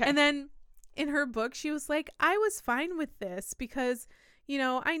 Okay. And then in her book, she was like, I was fine with this because, you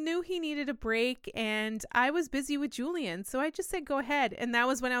know, I knew he needed a break and I was busy with Julian. So I just said, go ahead. And that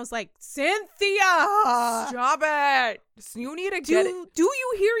was when I was like, Cynthia! Stop it! You need to get it. Do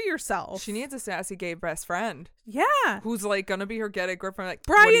you hear yourself? She needs a sassy gay best friend. Yeah. Who's like gonna be her get it girlfriend. Like,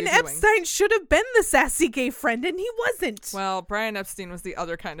 Brian Epstein should have been the sassy gay friend and he wasn't. Well, Brian Epstein was the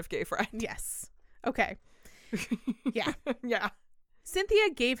other kind of gay friend. Yes. Okay. Yeah. Yeah. Cynthia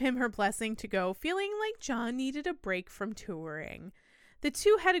gave him her blessing to go, feeling like John needed a break from touring. The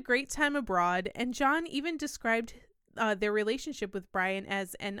two had a great time abroad, and John even described their relationship with Brian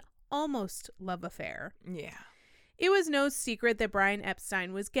as an almost love affair. Yeah. It was no secret that Brian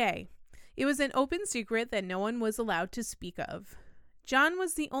Epstein was gay. It was an open secret that no one was allowed to speak of. John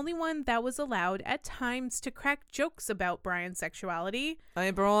was the only one that was allowed at times to crack jokes about Brian's sexuality.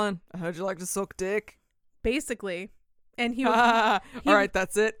 Hey, Brian, I heard you like to suck dick. Basically. And he would, all right,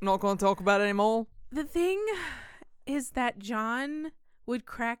 that's it. Not going to talk about it anymore. The thing is that John would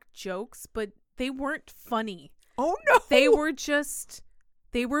crack jokes, but they weren't funny. Oh, no. They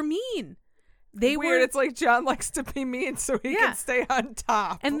were mean. Weird. It's like John likes to be mean so he can stay on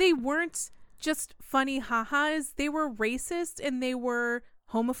top. And they weren't just funny ha-has. They were racist and they were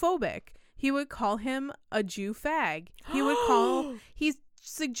homophobic. He would call him a Jew fag. He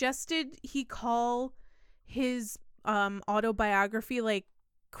suggested he call his autobiography like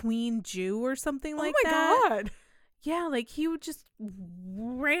Queen Jew or something like that. Oh my God. Yeah, like he would just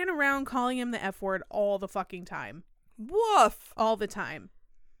ran around calling him the F word all the fucking time. Woof. All the time.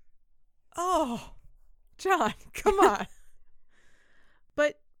 Oh, John, come on.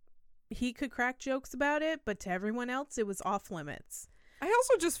 But he could crack jokes about it, but to everyone else, it was off limits. I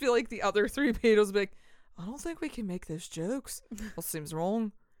also just feel like the other three Beatles would be like, I don't think we can make those jokes. What seems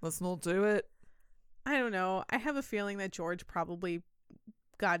wrong? Let's not do it. I don't know. I have a feeling that George probably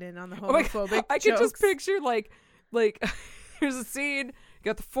got in on the homophobic I could just picture like here's a scene. You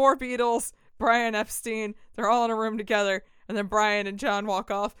got the four Beatles, Brian Epstein. They're all in a room together, and then Brian and John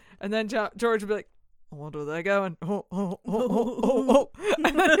walk off, and then George would be like, I wonder where they're going. Oh.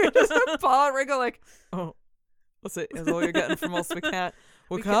 And then you just have Paul and Ringo like, oh, that's it. That's all you're getting from us.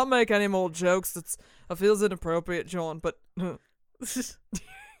 We can't make any more jokes. It feels inappropriate, John, but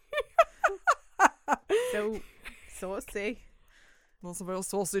so saucy. That's a real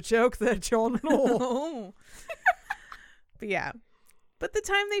saucy joke there, John. No. But yeah. But the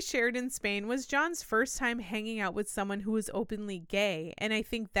time they shared in Spain was John's first time hanging out with someone who was openly gay. And I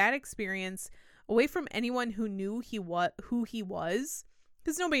think that experience, away from anyone who knew who he was,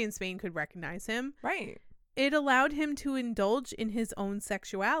 because nobody in Spain could recognize him. Right. It allowed him to indulge in his own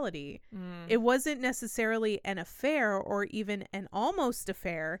sexuality. It wasn't necessarily an affair or even an almost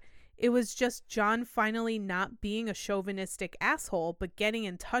affair. It was just John finally not being a chauvinistic asshole, but getting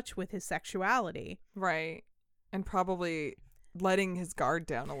in touch with his sexuality. Right. And probably letting his guard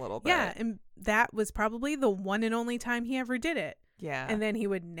down a little bit. Yeah, and that was probably the one and only time he ever did it. Yeah. And then he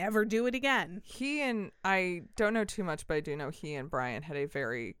would never do it again. I don't know too much, but I do know he and Brian had a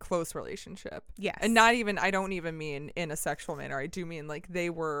very close relationship. Yes. And I don't even mean in a sexual manner. I do mean like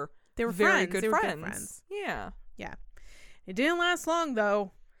they were very friends. good they friends. Were good friends. Yeah. Yeah. It didn't last long,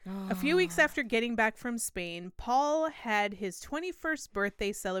 though. A few weeks after getting back from Spain, Paul had his 21st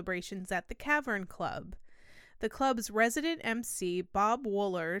birthday celebrations at the Cavern Club. The club's resident MC, Bob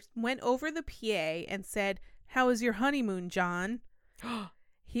Wooler, went over the PA and said, "How was your honeymoon, John?"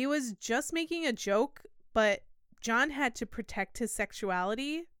 He was just making a joke, but John had to protect his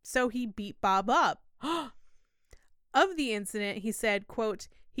sexuality, so he beat Bob up. Of the incident, he said, quote,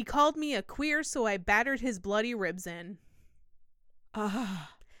 "He called me a queer, so I battered his bloody ribs in." I'm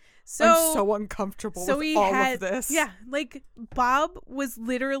so uncomfortable with all of this. Yeah, like Bob was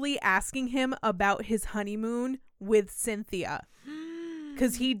literally asking him about his honeymoon with Cynthia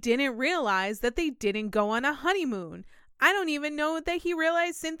because he didn't realize that they didn't go on a honeymoon. I don't even know that he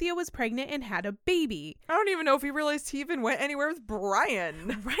realized Cynthia was pregnant and had a baby. I don't even know if he realized he even went anywhere with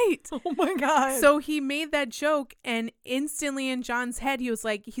Brian. Right. Oh my God. So he made that joke, and instantly in John's head, he was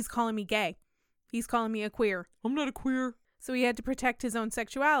like, he's calling me gay. He's calling me a queer. I'm not a queer. So he had to protect his own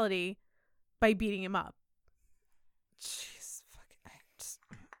sexuality by beating him up. Jeez.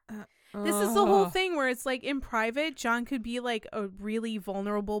 This is the whole thing where it's like in private, John could be like a really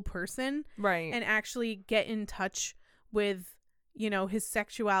vulnerable person. Right. And actually get in touch with, you know, his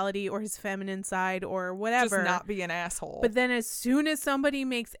sexuality or his feminine side or whatever. Just not be an asshole. But then as soon as somebody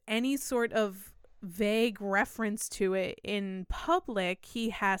makes any sort of vague reference to it in public, he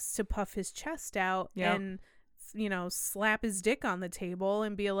has to puff his chest out and, you know, slap his dick on the table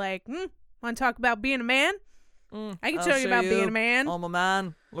and be like, want to talk about being a man? I can tell you about being a man. I'm a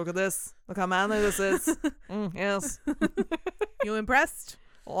man. Look at this. Look how manly this is. Yes. You impressed?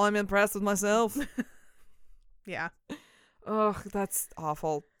 Well, I'm impressed with myself. Yeah. Ugh, that's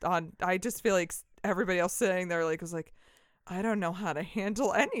awful. I just feel like everybody else sitting there was like, I don't know how to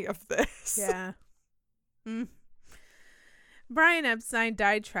handle any of this. Yeah. Brian Epstein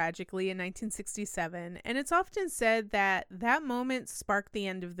died tragically in 1967, and it's often said that that moment sparked the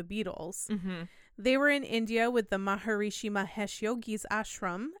end of the Beatles. Mm-hmm. They were in India with the Maharishi Mahesh Yogi's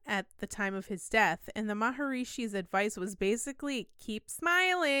ashram at the time of his death, and the Maharishi's advice was basically keep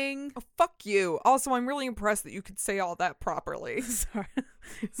smiling. Oh, fuck you. Also, I'm really impressed that you could say all that properly. Sorry.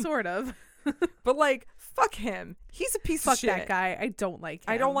 Sort of. But like, fuck him. He's a piece Fuck of shit. that guy. I don't like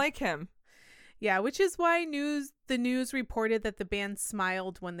him. I don't like him. Yeah, which is why the news reported that the band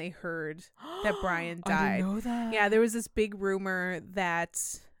smiled when they heard that Brian died. I didn't know that. Yeah, there was this big rumor that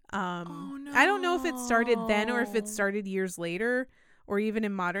oh, no. I don't know if it started then or if it started years later or even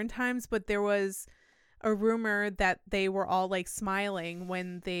in modern times, but there was a rumor that they were all like smiling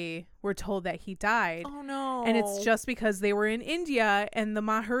when they were told that he died. Oh no. And it's just because they were in India and the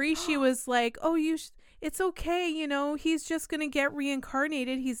Maharishi was like, "Oh, it's okay, you know, he's just gonna get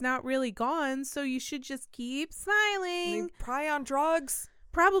reincarnated. He's not really gone, so you should just keep smiling." Probably on drugs.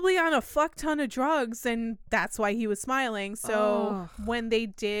 Probably on a fuck ton of drugs, and that's why he was smiling. So when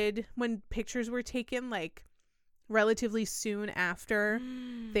pictures were taken like relatively soon after,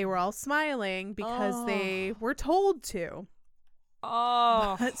 they were all smiling because they were told to.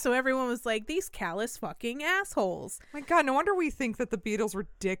 So everyone was like, these callous fucking assholes. My God, no wonder we think that the Beatles were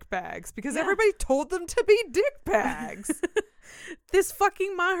dick bags because everybody told them to be dick bags. This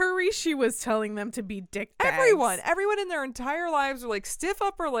fucking Maharishi was telling them to be dick bags. Everyone in their entire lives were like, stiff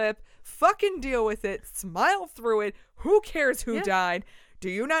upper lip, fucking deal with it, smile through it. Who cares who died? Do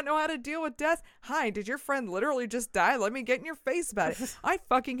you not know how to deal with death? Hi, did your friend literally just die? Let me get in your face about it. I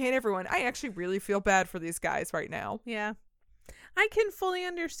fucking hate everyone. I actually really feel bad for these guys right now. Yeah. I can fully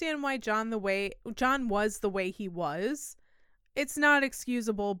understand why John was the way he was. It's not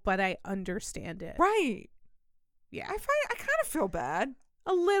excusable, but I understand it. Right. Yeah. I kind of feel bad.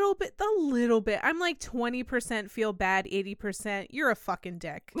 A little bit. I'm like 20% feel bad, 80% you're a fucking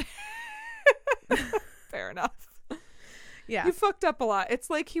dick. Fair enough. Yeah. You fucked up a lot. It's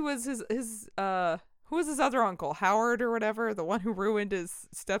like he was his who was his other uncle? Howard or whatever? The one who ruined his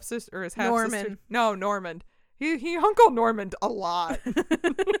stepsister or his half-sister? Norman. No, Norman. He Uncle Normand a lot.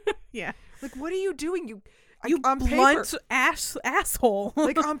 Yeah. Like, what are you doing? You on blunt paper, asshole.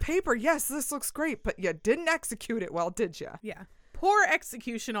 like, on paper, yes, this looks great, but you didn't execute it well, did you? Yeah. Poor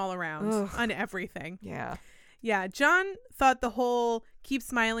execution all around on everything. Yeah. Yeah. John thought the whole keep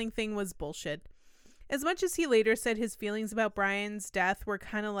smiling thing was bullshit. As much as he later said his feelings about Brian's death were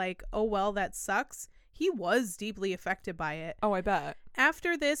kind of like, oh, well, that sucks, he was deeply affected by it. Oh, I bet.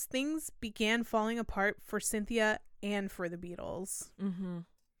 After this, things began falling apart for Cynthia and for the Beatles. Mm-hmm.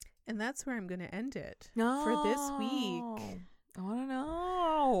 And that's where I'm going to end it for this week. I want to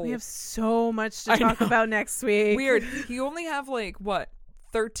know. We have so much to talk about next week. Weird. You only have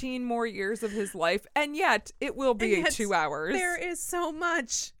 13 more years of his life, and yet it will be 2 hours. There is so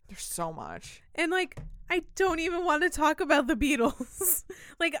much. There's so much. And I don't even want to talk about the Beatles.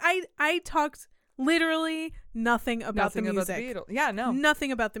 I talked literally nothing about the music. Beatles. Yeah, no.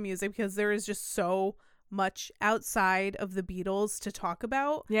 Nothing about the music because there is just so much outside of the Beatles to talk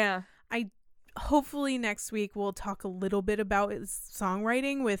about. Yeah. hopefully next week we'll talk a little bit about his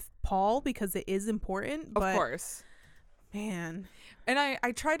songwriting with Paul, because it is important. Of course. Man. And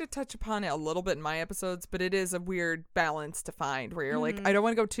I try to touch upon it a little bit in my episodes, but it is a weird balance to find where you're like, I don't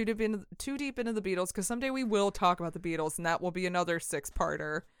want to go too deep into the Beatles, because someday we will talk about the Beatles, and that will be another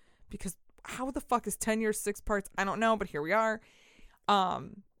 6-parter, because how the fuck is 10 years 6 parts? I don't know, but here we are.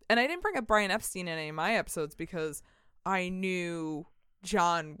 And I didn't bring up Brian Epstein in any of my episodes because I knew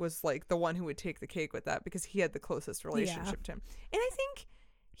John was like the one who would take the cake with that, because he had the closest relationship to him. And I think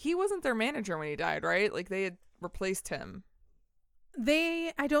he wasn't their manager when he died, right? Like they had replaced him.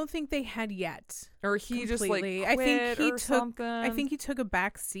 I don't think they had yet. Or he completely. just like quit or something. I think he took a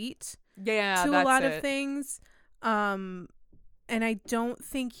back seat to that's a lot it. of things. And I don't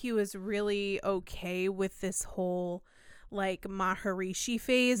think he was really okay with this whole like Maharishi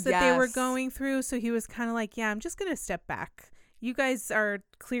phase that they were going through. So he was kind of like, I'm just going to step back. You guys are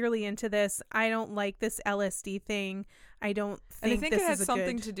clearly into this. I don't like this LSD thing. I don't think and I think this it had is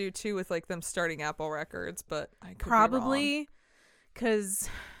something to do too with like them starting Apple Records, but I could probably. be wrong. Because,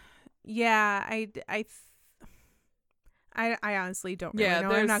 I honestly don't really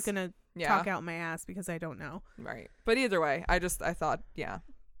know. I'm not going to talk out my ass because I don't know. Right. But either way, I thought,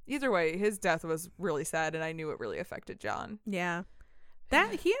 either way, his death was really sad, and I knew it really affected John. Yeah.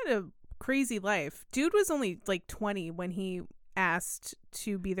 He had a crazy life. Dude was only like 20 when he asked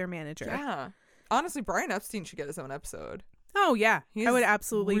to be their manager. Yeah. Honestly, Brian Epstein should get his own episode. Oh, yeah. I would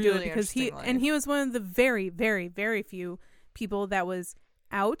absolutely do it, because he was one of the very, very, very few people that was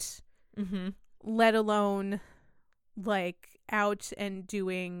out, let alone like out and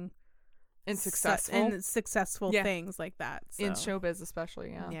doing successful things like that, so. In showbiz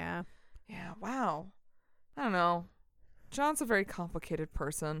especially. Yeah Wow. I don't know, John's a very complicated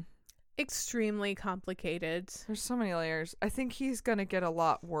person. Extremely complicated. There's so many layers. I think he's gonna get a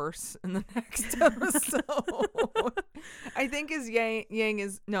lot worse in the next episode. I think his yang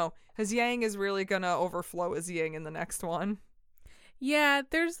is really gonna overflow his yang in the next one. Yeah,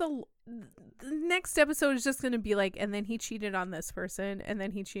 the next episode is just going to be like, and then he cheated on this person, and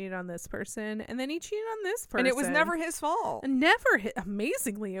then he cheated on this person, and then he cheated on this person. And it was never his fault.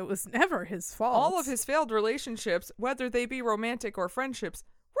 Amazingly, it was never his fault. All of his failed relationships, whether they be romantic or friendships,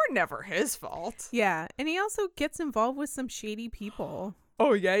 were never his fault. Yeah, and he also gets involved with some shady people.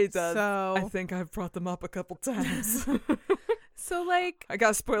 Oh, yeah, he does. So I think I've brought them up a couple times. So, like... I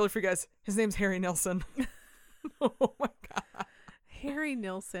got a spoiler for you guys. His name's Harry Nilsson. Oh, my God. Harry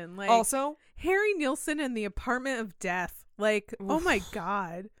Nilsson, like also Harry Nilsson in The Apartment of Death, like oof. Oh my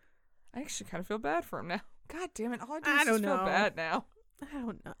God, I actually kind of feel bad for him now. God damn it, all I do is feel bad now. I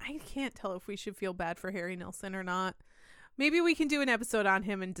don't know. I can't tell if we should feel bad for Harry Nilsson or not. Maybe we can do an episode on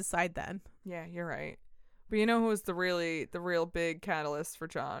him and decide then. Yeah, you're right. But you know who was the real big catalyst for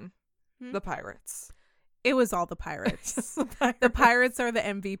John? The Pirates. It was all the Pirates. The Pirates are the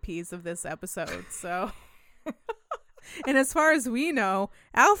MVPs of this episode. So. And as far as we know,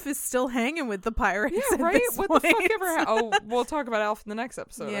 Alf is still hanging with the Pirates. Yeah, right? What point. The fuck ever happened? Oh, we'll talk about Alf in the next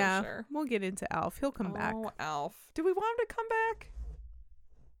episode, yeah, I'm sure. We'll get into Alf. He'll come back. Oh, Alf. Do we want him to come back?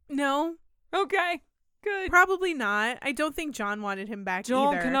 No. Okay, good. Probably not. I don't think John wanted him back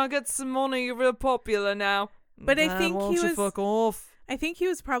John, either. can I get some money? You're real popular now. But I think why don't you fuck off? I think he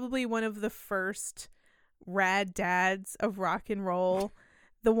was probably one of the first rad dads of rock and roll.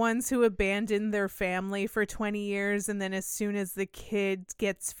 The ones who abandoned their family for 20 years, and then as soon as the kid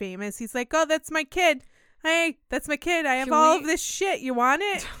gets famous, he's like, oh, that's my kid. Hey, that's my kid. I have all of this shit. You want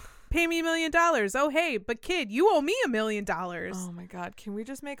it? Pay me $1 million. Oh, hey, but kid, you owe me $1 million. Oh, my God. Can we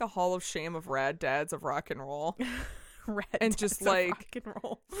just make a hall of shame of rad dads of rock and roll? And just, like, rock and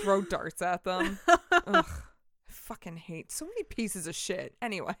roll. Throw darts at them? Ugh. I fucking hate so many pieces of shit.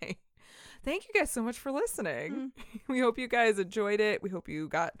 Anyway. Thank you guys so much for listening. We hope you guys enjoyed it. We hope you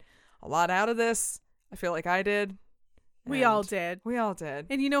got a lot out of this. I feel like I did. We all did. We all did.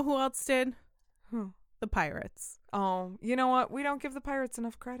 And you know who else did? Who? The Pirates. Oh, you know what? We don't give the Pirates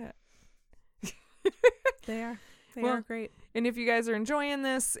enough credit. They are great. And if you guys are enjoying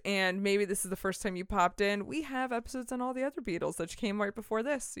this, and maybe this is the first time you popped in, we have episodes on all the other Beatles that came right before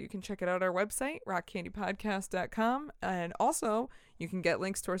this. So you can check it out our website, rockcandypodcast.com. And also, you can get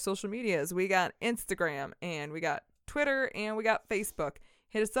links to our social medias. We got Instagram, and we got Twitter, and we got Facebook.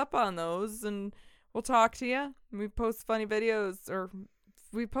 Hit us up on those, and we'll talk to you. We post funny videos, or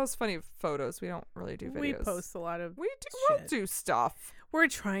we post funny photos. We don't really do videos. We post a lot of We'll do stuff. We're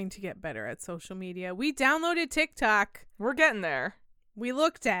trying to get better at social media. We downloaded TikTok. We're getting there. We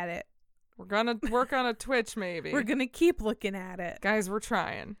looked at it. We're going to work on a Twitch, maybe. We're going to keep looking at it. Guys, we're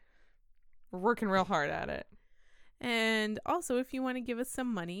trying. We're working real hard at it. And also, if you want to give us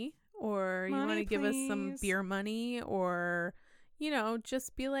some money or you want to give us some beer money, or,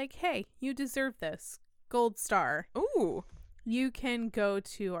 just be like, hey, you deserve this. Gold star. Ooh. You can go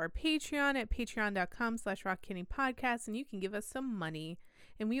to our Patreon at patreon.com/rockkittypodcast, and you can give us some money,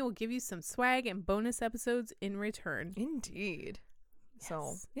 and we will give you some swag and bonus episodes in return. Indeed. Yes.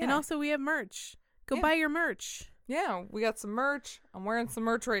 So, yeah. And also we have merch. Go buy your merch. Yeah, we got some merch. I'm wearing some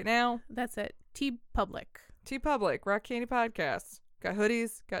merch right now. That's it. TeePublic. TeePublic, Rock Candy Podcast. Got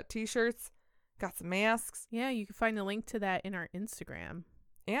hoodies, got t-shirts, got some masks. Yeah, you can find a link to that in our Instagram.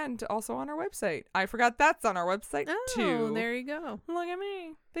 And also on our website. I forgot that's on our website, too. Oh, there you go. Look at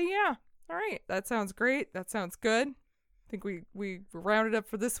me. But yeah. All right. That sounds great. That sounds good. I think we rounded up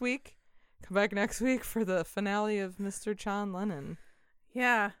for this week. Come back next week for the finale of Mr. John Lennon.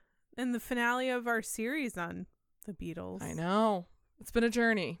 Yeah. And the finale of our series on the Beatles. I know. It's been a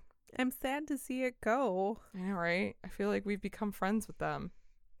journey. I'm sad to see it go. I know, right? I feel like we've become friends with them.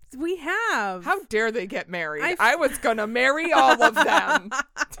 We have. How dare they get married? I was going to marry all of them.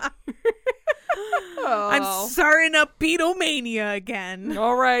 I'm starting up Beatlemania again.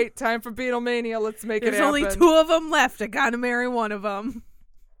 All right. Time for Beatlemania. Let's make it happen. There's only 2 of them left. I got to marry one of them.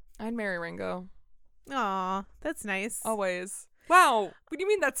 I'd marry Ringo. Aw, that's nice. Always. Wow. What do you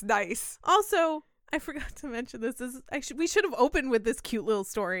mean that's nice? Also, I forgot to mention this. We should have opened with this cute little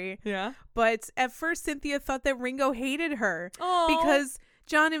story. Yeah. But at first, Cynthia thought that Ringo hated her. Aww. Because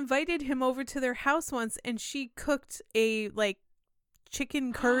John invited him over to their house once, and she cooked a,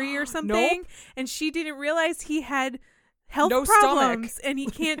 chicken curry or something. Nope. And she didn't realize he had health problems. And he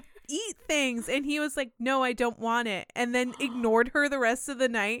can't eat things. And he was like, no, I don't want it. And then ignored her the rest of the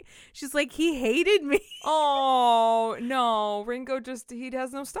night. She's like, he hated me. Oh, no. Ringo he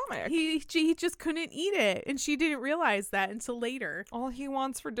has no stomach. He just couldn't eat it. And she didn't realize that until later. All he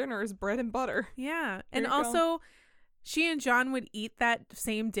wants for dinner is bread and butter. Yeah. And also, she and John would eat that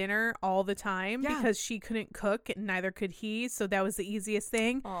same dinner all the time because she couldn't cook and neither could he. So that was the easiest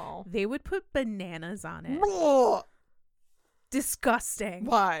thing. Oh. They would put bananas on it. Ugh. Disgusting.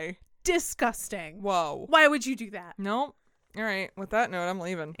 Why? Disgusting. Whoa. Why would you do that? Nope. All right. With that note, I'm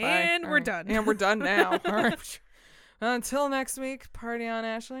leaving. Bye. And All we're right. done. And we're done now. All right. Until next week, party on,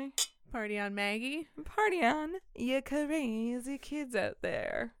 Ashley. Party on, Maggie. Party on, you crazy kids out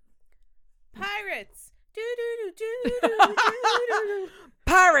there. Pirates. Do do do do do.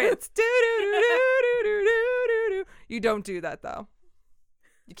 Pirates. Do do do do do do do. You don't do that though.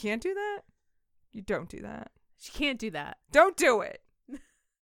 You can't do that. You don't do that. She can't do that. Don't do it.